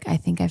 I was like, I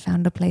think I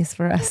found a place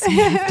for us. We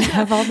have to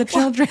have all the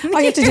children. All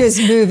you have to do is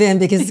move in,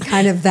 because it's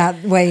kind of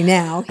that way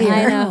now. Here.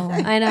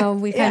 I know.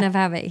 We kind of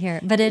have it here,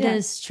 but it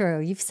is true.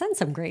 You've sent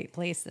some great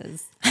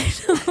places.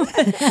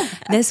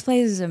 This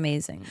place is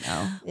amazing,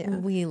 though. Yeah.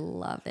 We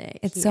love it.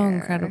 It's so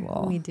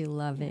incredible. We do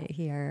love it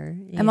here.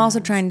 I'm also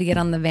trying to get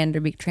on the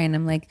Vanderbeek train.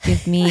 I'm like,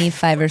 give me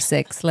 5 or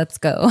 6. Let's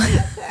go.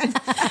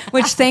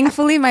 Which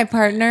thankfully my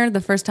partner,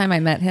 the first time I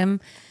met him,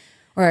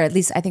 or at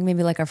least I think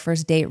maybe like our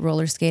first date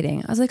roller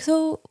skating, I was like,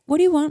 so what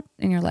do you want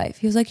in your life?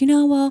 He was like,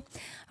 well,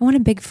 I want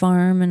a big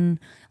farm and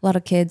a lot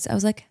of kids. I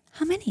was like,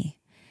 how many?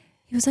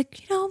 He was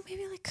like,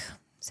 maybe like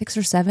 6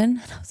 or 7.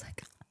 And I was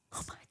like,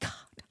 oh my God.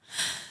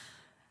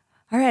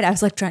 All right. I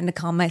was like trying to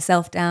calm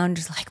myself down,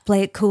 just like,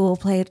 play it cool.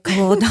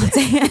 Don't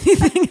say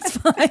anything. It's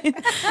fine.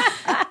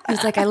 He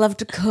was like, I love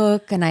to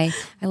cook and I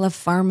love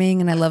farming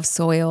and I love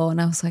soil.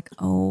 And I was like,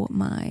 oh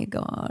my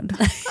God.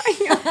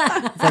 He's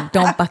like,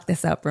 don't buck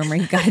this up, Rumer.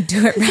 You got to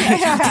do it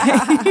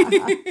right.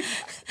 Okay?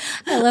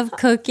 I love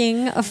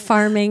cooking,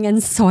 farming,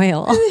 and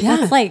soil. Yeah.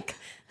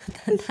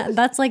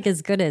 That's like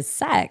as good as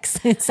sex.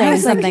 Saying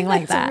something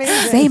like that.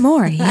 Amazing. Say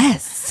more.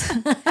 Yes.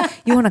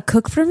 You want to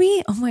cook for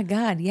me? Oh my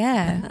God.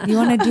 Yeah. You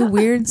want to do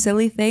weird,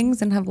 silly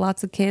things and have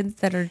lots of kids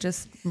that are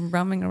just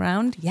roaming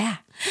around? Yeah,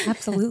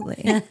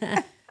 absolutely.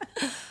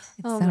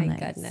 Oh my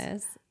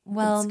goodness.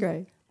 Well, that's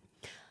great.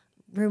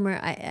 Rumer,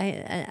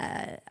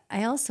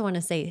 I also want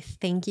to say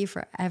thank you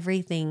for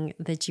everything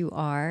that you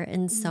are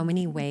in so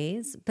many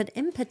ways, but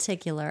in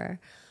particular,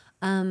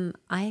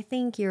 I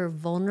think your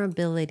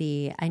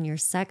vulnerability and your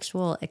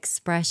sexual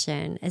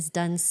expression is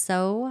done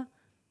so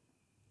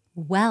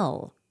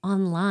well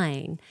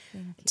online.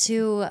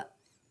 To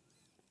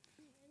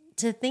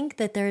think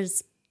that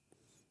there's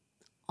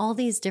all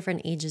these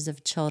different ages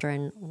of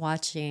children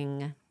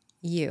watching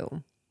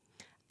you,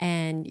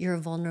 and your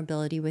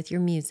vulnerability with your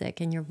music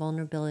and your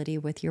vulnerability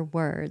with your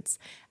words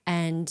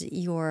and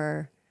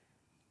your,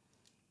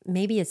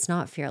 maybe it's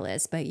not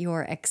fearless, but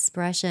your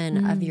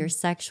expression of your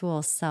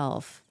sexual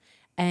self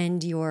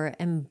and your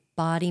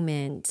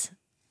embodiment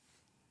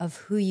of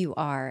who you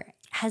are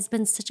has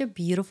been such a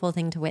beautiful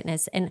thing to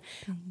witness. And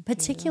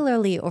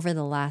particularly over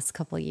the last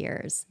couple of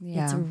years,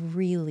 it's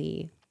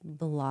really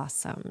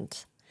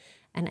blossomed.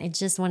 And I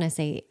just want to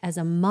say, as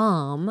a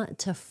mom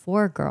to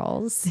 4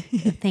 girls,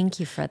 thank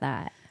you for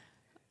that.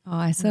 Oh,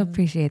 I so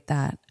appreciate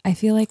that. I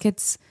feel like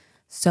it's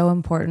so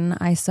important.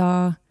 I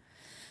saw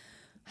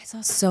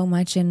so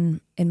much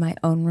in my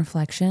own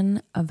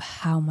reflection of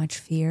how much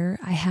fear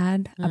I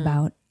had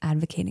about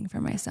advocating for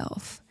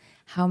myself.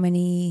 How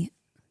many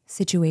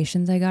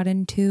situations I got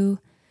into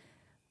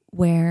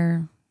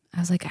where I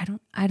was like,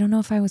 I don't know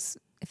if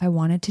I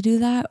wanted to do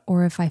that,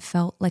 or if I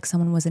felt like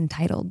someone was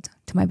entitled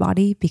to my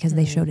body because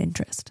they showed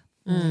interest.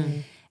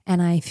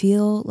 And I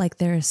feel like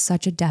there is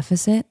such a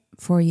deficit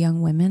for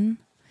young women,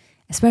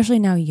 especially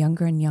now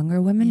younger and younger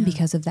women,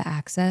 because of the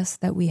access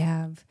that we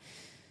have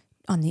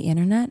on the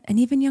internet, and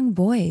even young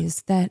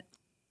boys, that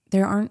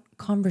there aren't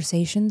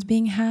conversations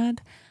being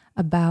had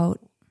about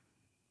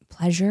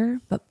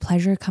pleasure, but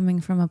pleasure coming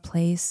from a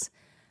place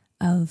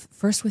of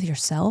first with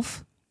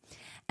yourself,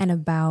 and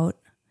about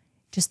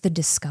just the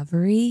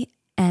discovery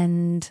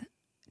and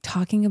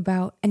talking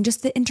about, and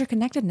just the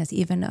interconnectedness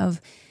even of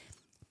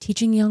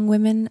teaching young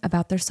women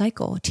about their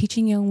cycle,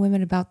 teaching young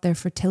women about their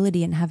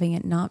fertility, and having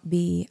it not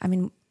be, I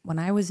mean, when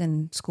I was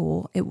in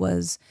school, it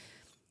was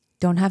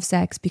don't have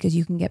sex because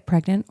you can get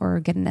pregnant or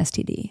get an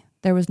STD.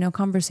 There was no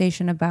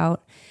conversation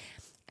about,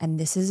 and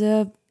this is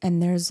a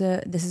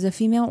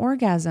female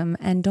orgasm,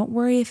 and don't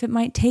worry if it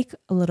might take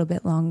a little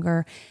bit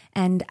longer,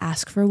 and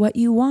ask for what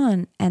you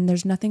want, and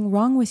there's nothing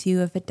wrong with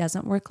you if it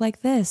doesn't work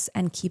like this,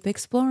 and keep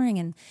exploring,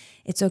 and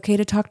it's okay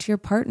to talk to your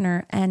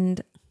partner.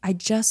 And I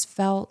just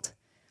felt,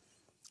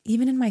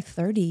 even in my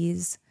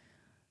 30s,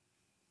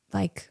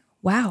 like,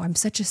 wow, I'm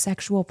such a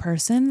sexual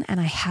person, and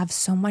I have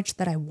so much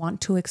that I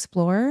want to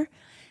explore.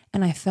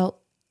 And I felt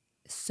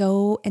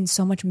so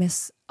much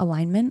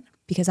misalignment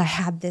because I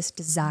had this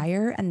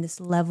desire and this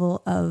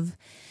level of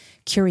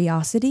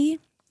curiosity,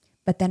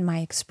 but then my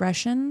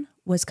expression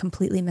was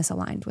completely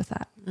misaligned with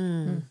that.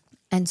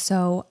 And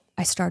so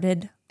I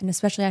started, and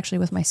especially actually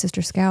with my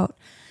sister Scout,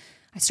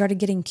 I started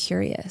getting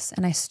curious,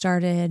 and I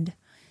started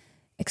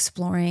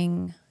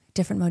exploring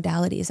different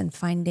modalities and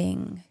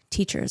finding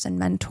teachers and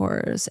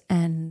mentors,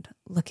 and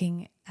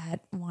looking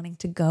at wanting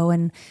to go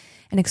and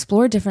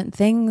explore different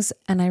things.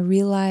 And I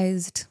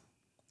realized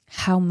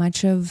how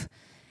much of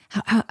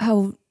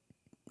a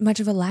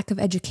lack of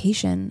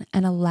education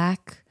and a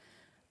lack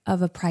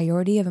of a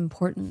priority of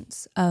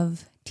importance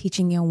of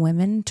teaching young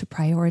women to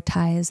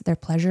prioritize their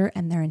pleasure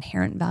and their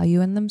inherent value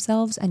in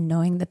themselves, and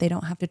knowing that they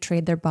don't have to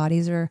trade their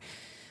bodies or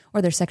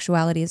their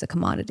sexuality as a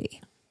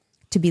commodity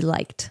to be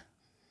liked.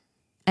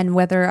 And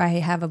whether I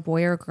have a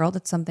boy or a girl,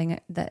 that's something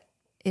that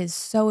is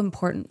so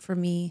important for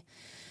me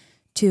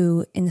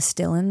to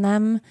instill in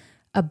them,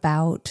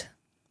 about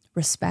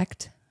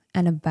respect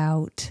and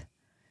about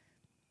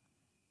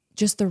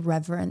just the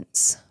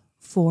reverence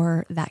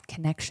for that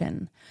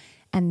connection,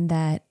 and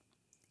that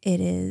it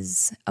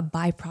is a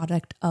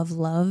byproduct of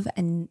love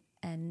and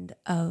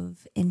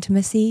of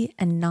intimacy,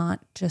 and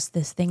not just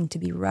this thing to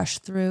be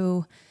rushed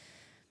through.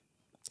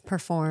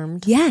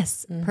 Performed.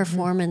 Yes.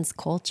 Performance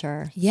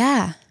culture.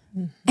 Yeah.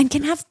 And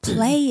can have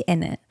play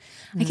in it.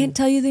 I can't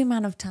tell you the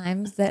amount of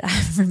times that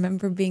I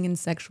remember being in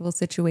sexual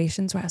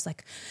situations where I was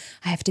like,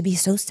 I have to be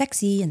so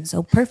sexy and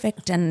so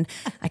perfect, and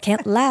I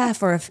can't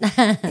laugh, or if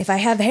I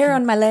have hair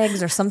on my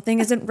legs or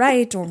something isn't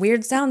right or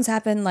weird sounds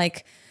happen,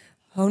 like,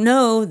 oh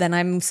no, then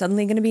I'm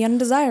suddenly going to be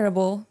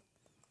undesirable.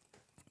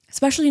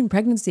 Especially in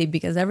pregnancy,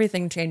 because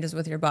everything changes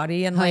with your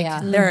body, and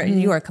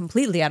you are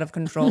completely out of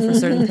control for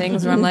certain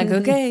things where I'm like,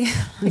 okay.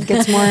 It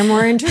gets more and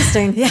more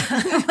interesting. Yeah,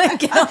 I'm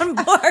like, get on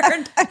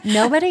board.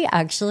 Nobody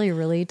actually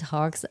really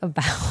talks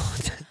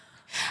about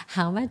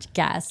how much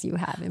gas you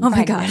have in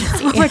my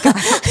pregnancy. God. Oh my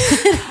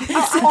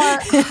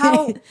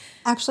God.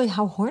 Or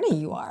how horny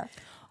you are.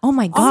 Oh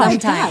my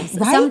God. Sometimes.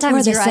 Right?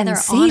 Sometimes Or you're the either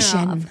sensation.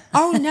 on or off.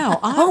 Oh no.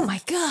 Oh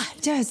my God.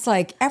 Just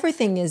like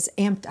everything is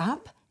amped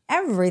up.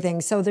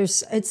 Everything. So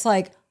it's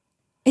like,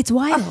 It's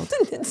wild.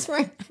 it's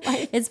right.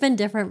 It's been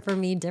different for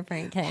me,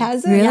 different kids.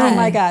 Has it? Really? Oh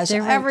my gosh.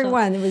 Different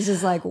Everyone, it was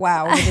just like,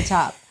 wow, over the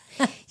top.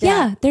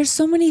 Yeah. There's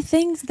so many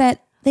things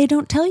that they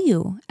don't tell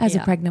you as a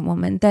pregnant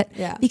woman,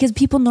 because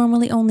people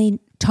normally only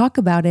talk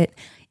about it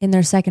in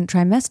their second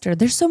trimester.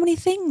 There's so many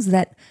things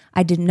that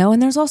I didn't know.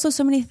 And there's also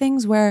so many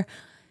things where,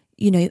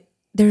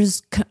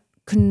 there's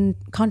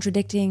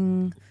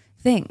contradicting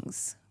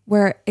things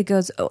where it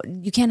goes, oh,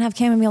 you can't have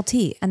chamomile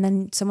tea. And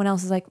then someone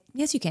else is like,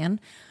 yes, you can.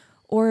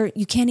 Or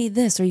you can't eat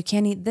this, or you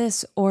can't eat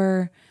this,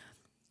 or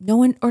no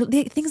one, or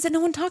the things that no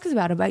one talks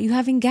about you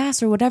having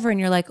gas or whatever. And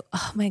you're like,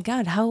 oh my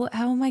God, how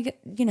am I,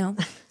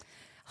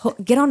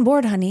 get on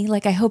board, honey.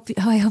 Like, I hope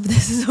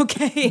this is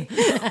okay.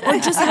 Or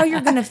just how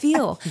you're going to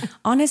feel.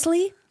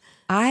 Honestly,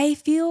 I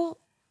feel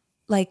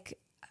like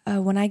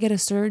when I get a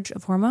surge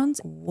of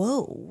hormones,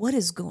 whoa, what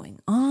is going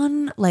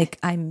on? Like,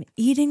 I'm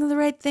eating the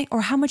right thing,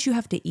 or how much you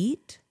have to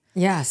eat.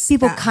 Yes.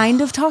 People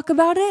kind of talk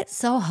about it.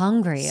 So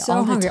hungry So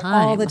all hungry the time.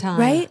 all the time.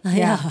 Right?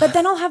 Yeah. But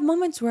then I'll have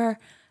moments where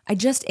I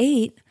just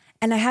ate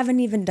and I haven't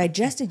even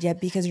digested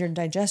yet because your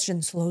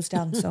digestion slows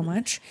down so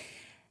much.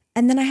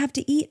 And then I have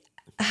to eat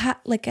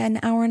like an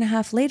hour and a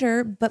half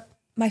later, but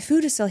my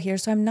food is still here.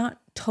 So I'm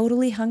not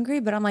totally hungry,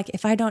 but I'm like,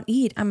 if I don't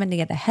eat, I'm going to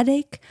get a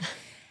headache.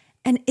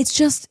 And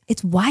it's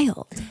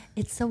wild.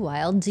 It's so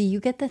wild. Do you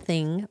get the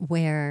thing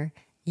where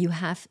you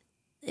have,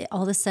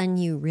 all of a sudden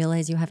you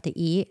realize you have to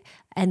eat,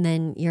 and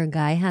then your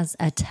guy has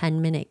a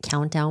 10-minute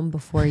countdown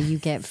before you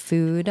get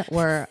food,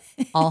 or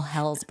all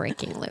hell's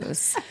breaking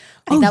loose?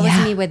 Like, that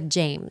was me with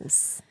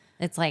James.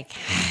 It's like,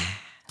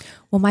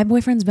 well, my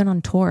boyfriend's been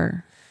on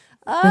tour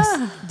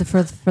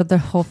for the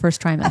whole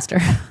first trimester.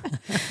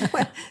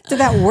 Did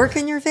that work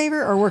in your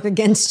favor or work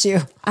against you?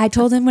 I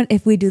told him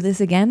if we do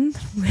this again,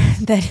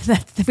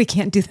 that we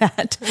can't do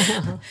that.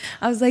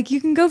 I was like,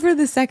 you can go for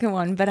the second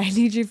one, but I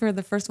need you for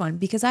the first one.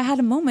 Because I had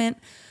a moment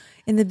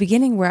in the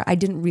beginning where I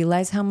didn't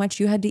realize how much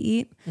you had to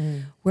eat,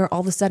 where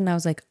all of a sudden I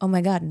was like, oh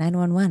my God,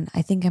 911,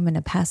 I think I'm going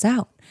to pass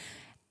out.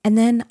 And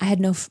then I had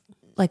no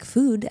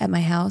food at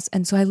my house.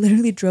 And so I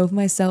literally drove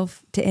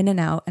myself to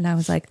In-N-Out, and I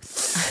was like,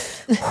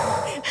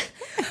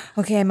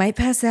 okay, I might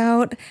pass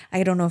out.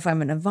 I don't know if I'm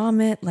going to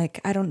vomit.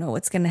 Like, I don't know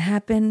what's going to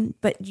happen,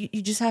 but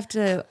you just have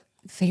to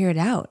figure it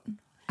out.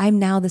 I'm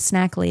now the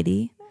snack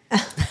lady.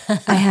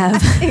 I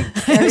have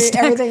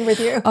everything with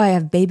you. Oh, I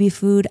have baby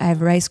food. I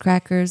have rice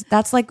crackers.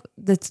 That's like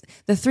the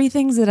three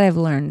things that I've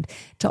learned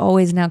to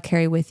always now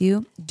carry with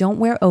you. Don't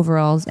wear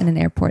overalls in an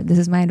airport. This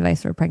is my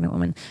advice for a pregnant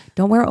woman.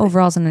 Don't wear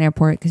overalls in an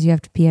airport because you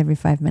have to pee every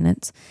 5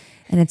 minutes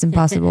and it's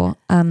impossible.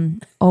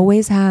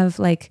 Always have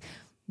like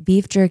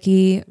beef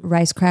jerky,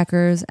 rice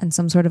crackers, and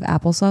some sort of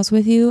applesauce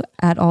with you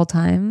at all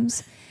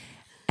times.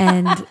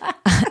 And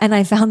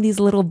I found these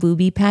little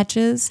booby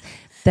patches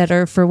that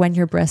are for when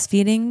you're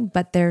breastfeeding,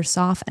 but they're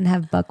soft and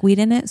have buckwheat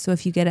in it. So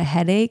if you get a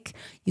headache,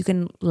 you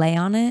can lay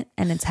on it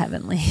and it's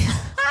heavenly.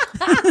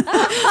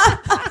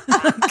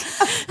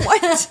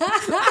 What?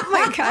 Oh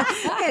my God.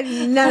 I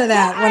had none of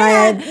that when I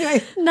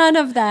had... none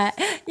of that.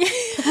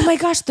 Oh my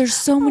gosh, there's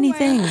so many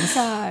things.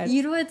 God.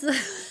 You know what's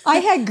I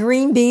had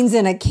green beans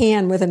in a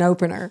can with an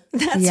opener.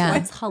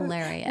 That's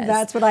hilarious.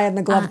 That's what I had in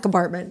the glove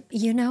compartment.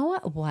 You know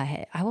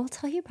what? I will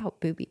tell you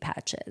about booby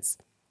patches.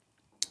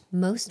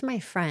 Most of my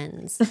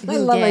friends, I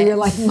love how you're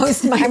like,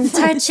 most of my I'm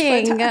friends.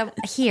 touching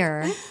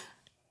here,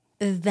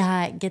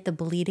 that get the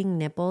bleeding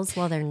nipples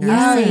while they're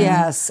nursing. Oh,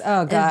 yes.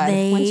 Oh, God.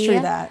 Went through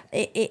that.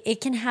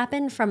 It can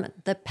happen from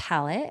the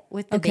palate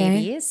with the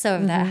babies. So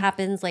if that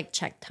happens, like,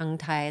 check tongue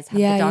ties, have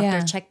the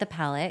doctor check the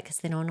palate because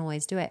they don't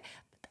always do it.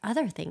 But the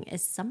other thing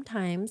is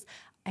sometimes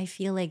I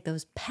feel like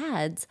those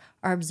pads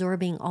are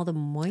absorbing all the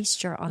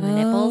moisture on the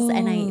nipples.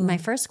 And my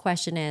first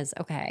question is,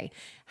 okay,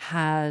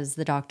 has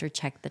the doctor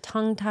checked the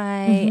tongue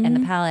tie and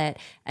the palate?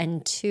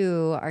 And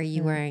 2, are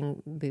you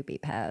wearing booby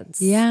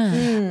pads?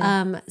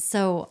 Yeah.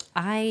 So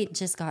I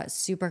just got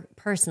super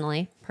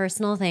personal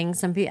thing.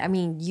 Some people, I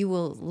mean, you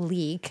will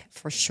leak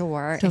for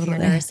sure if you're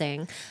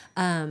nursing.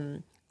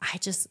 I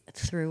just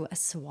threw a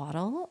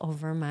swaddle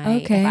over my,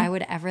 if I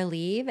would ever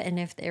leave, and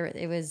if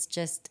it was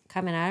just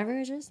coming out of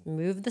her, just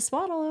move the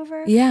swaddle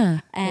over.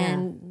 Yeah.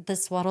 And the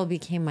swaddle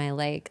became my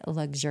like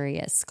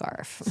luxurious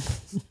scarf.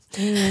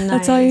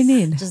 That's all you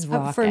need. Just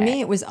rock For it.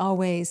 me, it was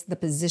always the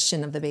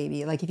position of the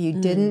baby. Like if you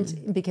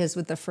didn't, because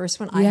with the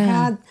first one, I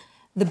had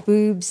the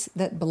boobs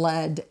that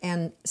bled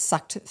and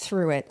sucked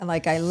through it.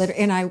 Like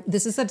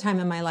this is a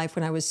time in my life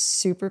when I was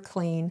super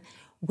clean,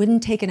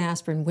 wouldn't take an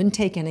aspirin, wouldn't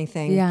take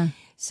anything. Yeah.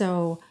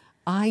 So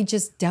I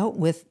just dealt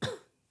with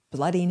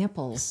bloody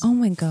nipples. Oh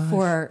my gosh.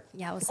 For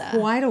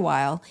quite a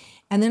while.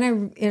 And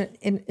then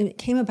it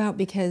came about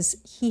because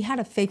he had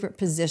a favorite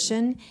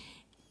position,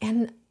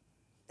 and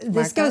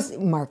this goes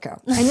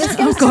Marco. And this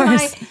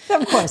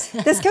goes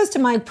this goes to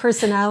my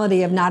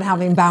personality of not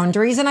having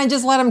boundaries, and I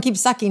just let him keep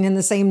sucking in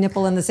the same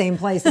nipple in the same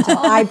place until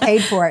I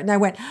paid for it. And I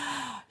went,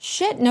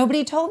 shit,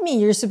 nobody told me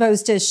you're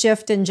supposed to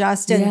shift and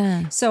adjust.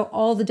 And so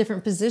all the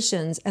different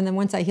positions. And then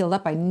once I healed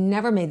up, I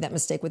never made that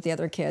mistake with the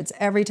other kids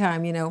every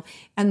time,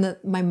 and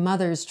my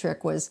mother's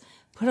trick was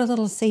put a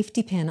little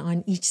safety pin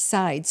on each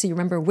side. So you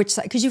remember which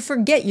side, because you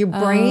forget your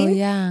brain. Oh,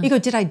 yeah. You go,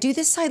 did I do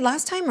this side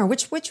last time or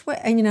which way?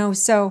 And,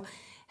 so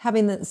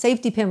having the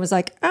safety pin was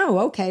like, oh,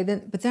 okay.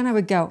 But then I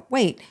would go,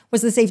 wait,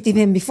 was the safety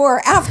pin before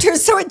or after?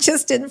 So it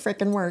just didn't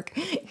freaking work.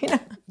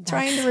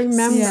 Trying to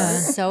remember.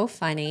 So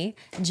funny.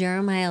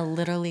 Jeremiah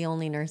literally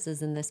only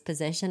nurses in this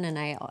position, and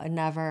I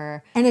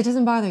never. And it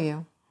doesn't bother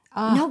you.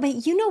 No,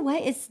 but you know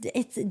what?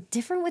 It's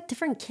different with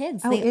different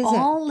kids. Oh, They is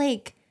all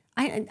like.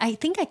 I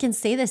think I can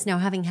say this now,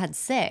 having had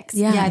 6.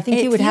 Yeah, I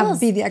think you would have to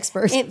be the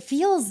expert. It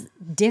feels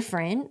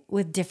different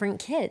with different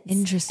kids.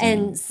 Interesting.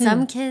 And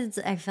some kids,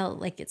 I felt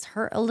like it's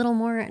hurt a little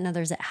more, and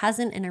others it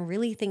hasn't. And I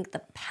really think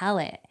the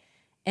palate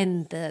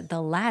and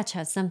the latch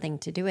has something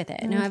to do with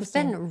it. Now, I've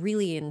been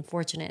really in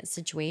fortunate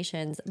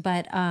situations,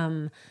 but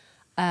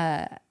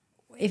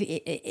if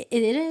it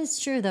is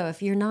true though,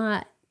 if you're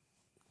not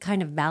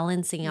kind of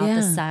balancing out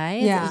the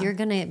sides, you're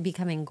going to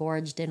become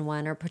engorged in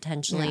one or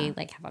potentially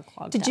like have a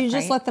clogged Did you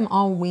just let them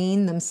all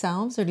wean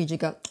themselves, or did you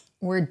go,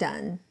 we're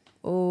done?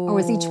 Or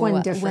was each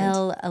one different?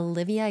 Well,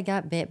 Olivia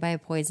got bit by a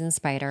poison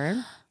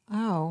spider.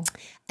 Oh.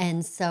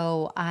 And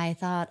so I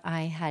thought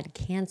I had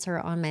cancer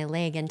on my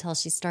leg until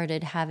she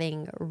started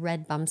having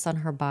red bumps on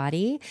her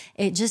body.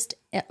 It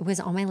was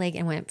on my leg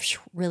and went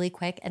really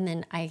quick. And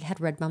then I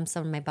had red bumps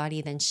on my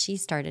body. Then she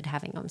started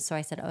having them. So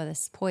I said, oh,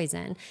 this is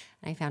poison.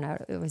 And I found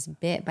out it was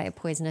bit by a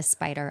poisonous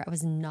spider. I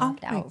was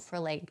knocked out for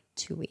like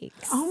 2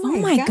 weeks. Oh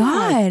my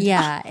God.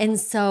 Yeah. And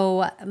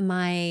so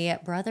my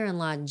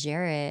brother-in-law,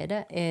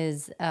 Jared,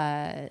 is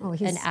an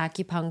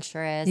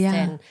acupuncturist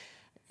and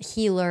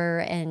healer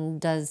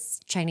and does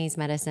Chinese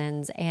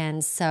medicines.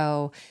 And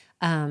so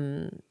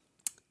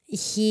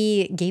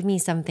he gave me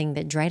something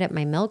that dried up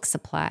my milk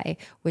supply,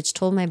 which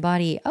told my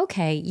body,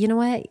 okay, you know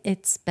what?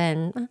 It's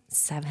been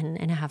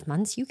 7.5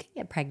 months. You can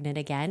get pregnant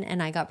again.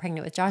 And I got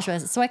pregnant with Joshua.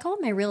 So I call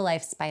him my real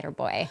life spider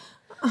boy.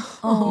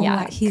 Oh,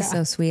 yeah, he's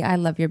so sweet. I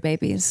love your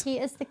babies. He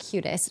is the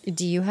cutest.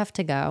 Do you have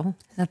to go?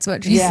 That's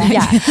what she said.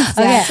 Yeah.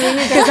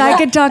 Okay. Because I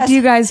could talk to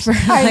you guys for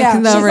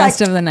the rest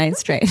of the night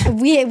straight.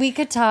 We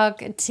could talk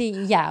to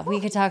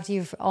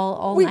you for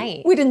all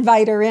night. We'd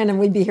invite her in and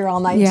we'd be here all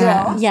night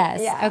too.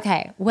 Yes. Yeah.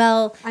 Okay.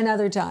 Well,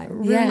 another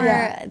time.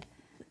 Rumer,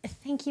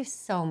 thank you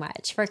so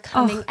much for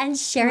coming and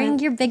sharing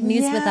your big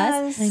news with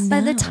us.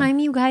 By the time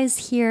you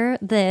guys hear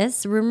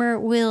this, Rumer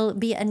will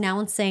be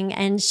announcing,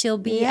 and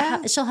she'll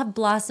have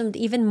blossomed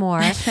even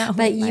more.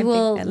 But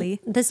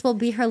this will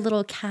be her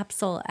little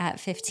capsule at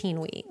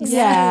 15 weeks.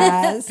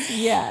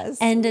 Yes.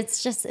 And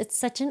it's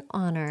such an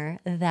honor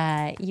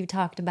that you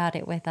talked about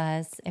it with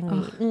us,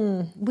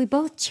 and we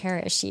both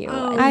cherish you.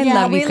 I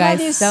love you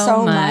guys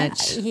so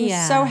much.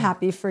 We're so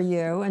happy for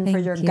you and for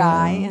your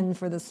guy and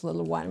for this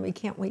little one. We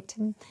can't wait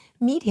to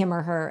meet him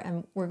or her,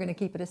 and we're going to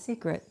keep it a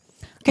secret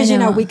because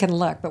we can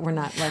look, but we're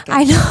not looking.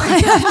 I know. I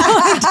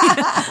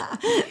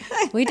have no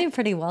idea. We do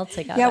pretty well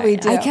together. Yeah, we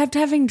do. I kept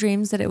having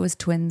dreams that it was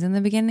twins in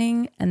the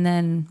beginning, and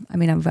then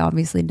I've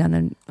obviously done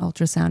an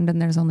ultrasound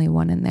and there's only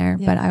one in there,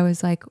 but I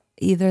was like,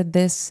 either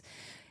this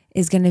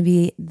is going to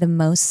be the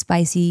most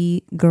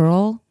spicy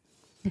girl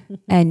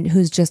and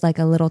who's just like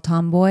a little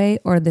tomboy,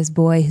 or this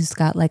boy who's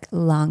got like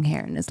long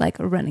hair and is like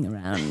running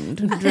around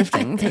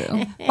drifting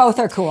through. Both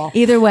are cool.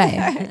 Either way.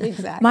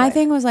 Exactly. My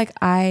thing was like,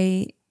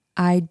 I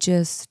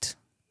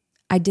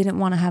didn't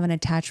want to have an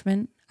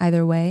attachment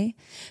either way,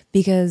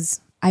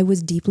 because I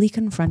was deeply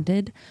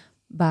confronted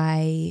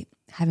by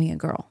having a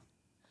girl.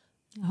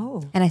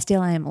 Oh. And I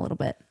still am a little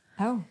bit.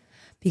 Oh.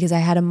 Because I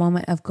had a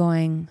moment of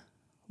going,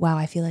 wow,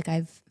 I feel like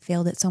I've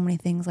failed at so many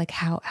things. Like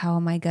how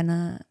am I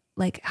gonna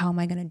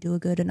do a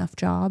good enough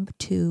job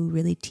to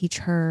really teach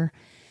her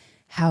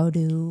how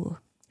to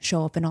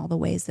show up in all the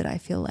ways that I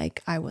feel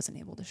like I wasn't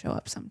able to show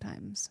up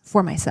sometimes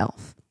for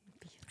myself.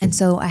 And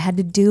so I had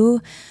to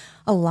do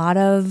a lot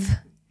of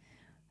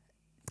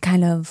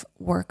kind of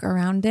work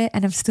around it,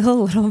 and I'm still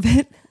a little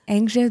bit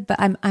anxious, but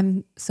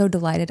I'm so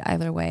delighted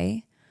either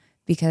way,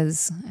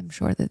 because I'm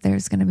sure that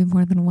there's going to be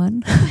more than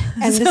one.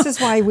 And this is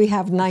why we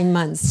have 9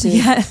 months to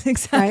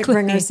exactly.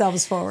 bring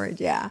ourselves forward.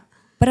 Yeah.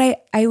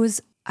 But I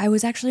was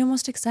actually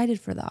almost excited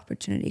for the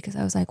opportunity, because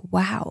I was like,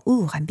 wow,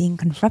 I'm being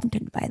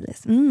confronted by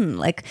this.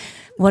 Like,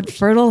 what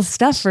fertile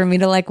stuff for me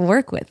to like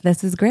work with.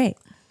 This is great,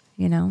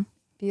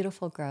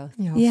 Beautiful growth.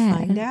 You'll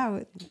find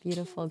out.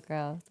 Beautiful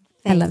growth.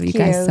 I love you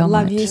guys so much.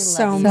 Love you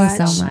so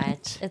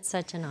much. It's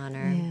such an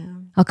honor. Yeah.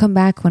 I'll come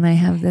back when I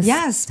have this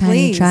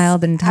tiny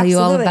child and tell you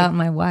all about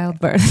my wild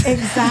birth.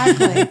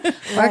 Exactly.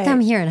 Or come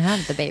here and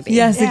have the baby.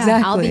 Yes,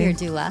 exactly. I'll be your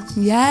doula.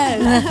 Yes.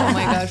 Oh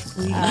my gosh,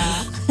 please.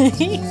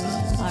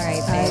 All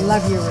right, babe. I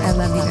love you, Ruth. I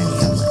love you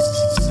guys so much.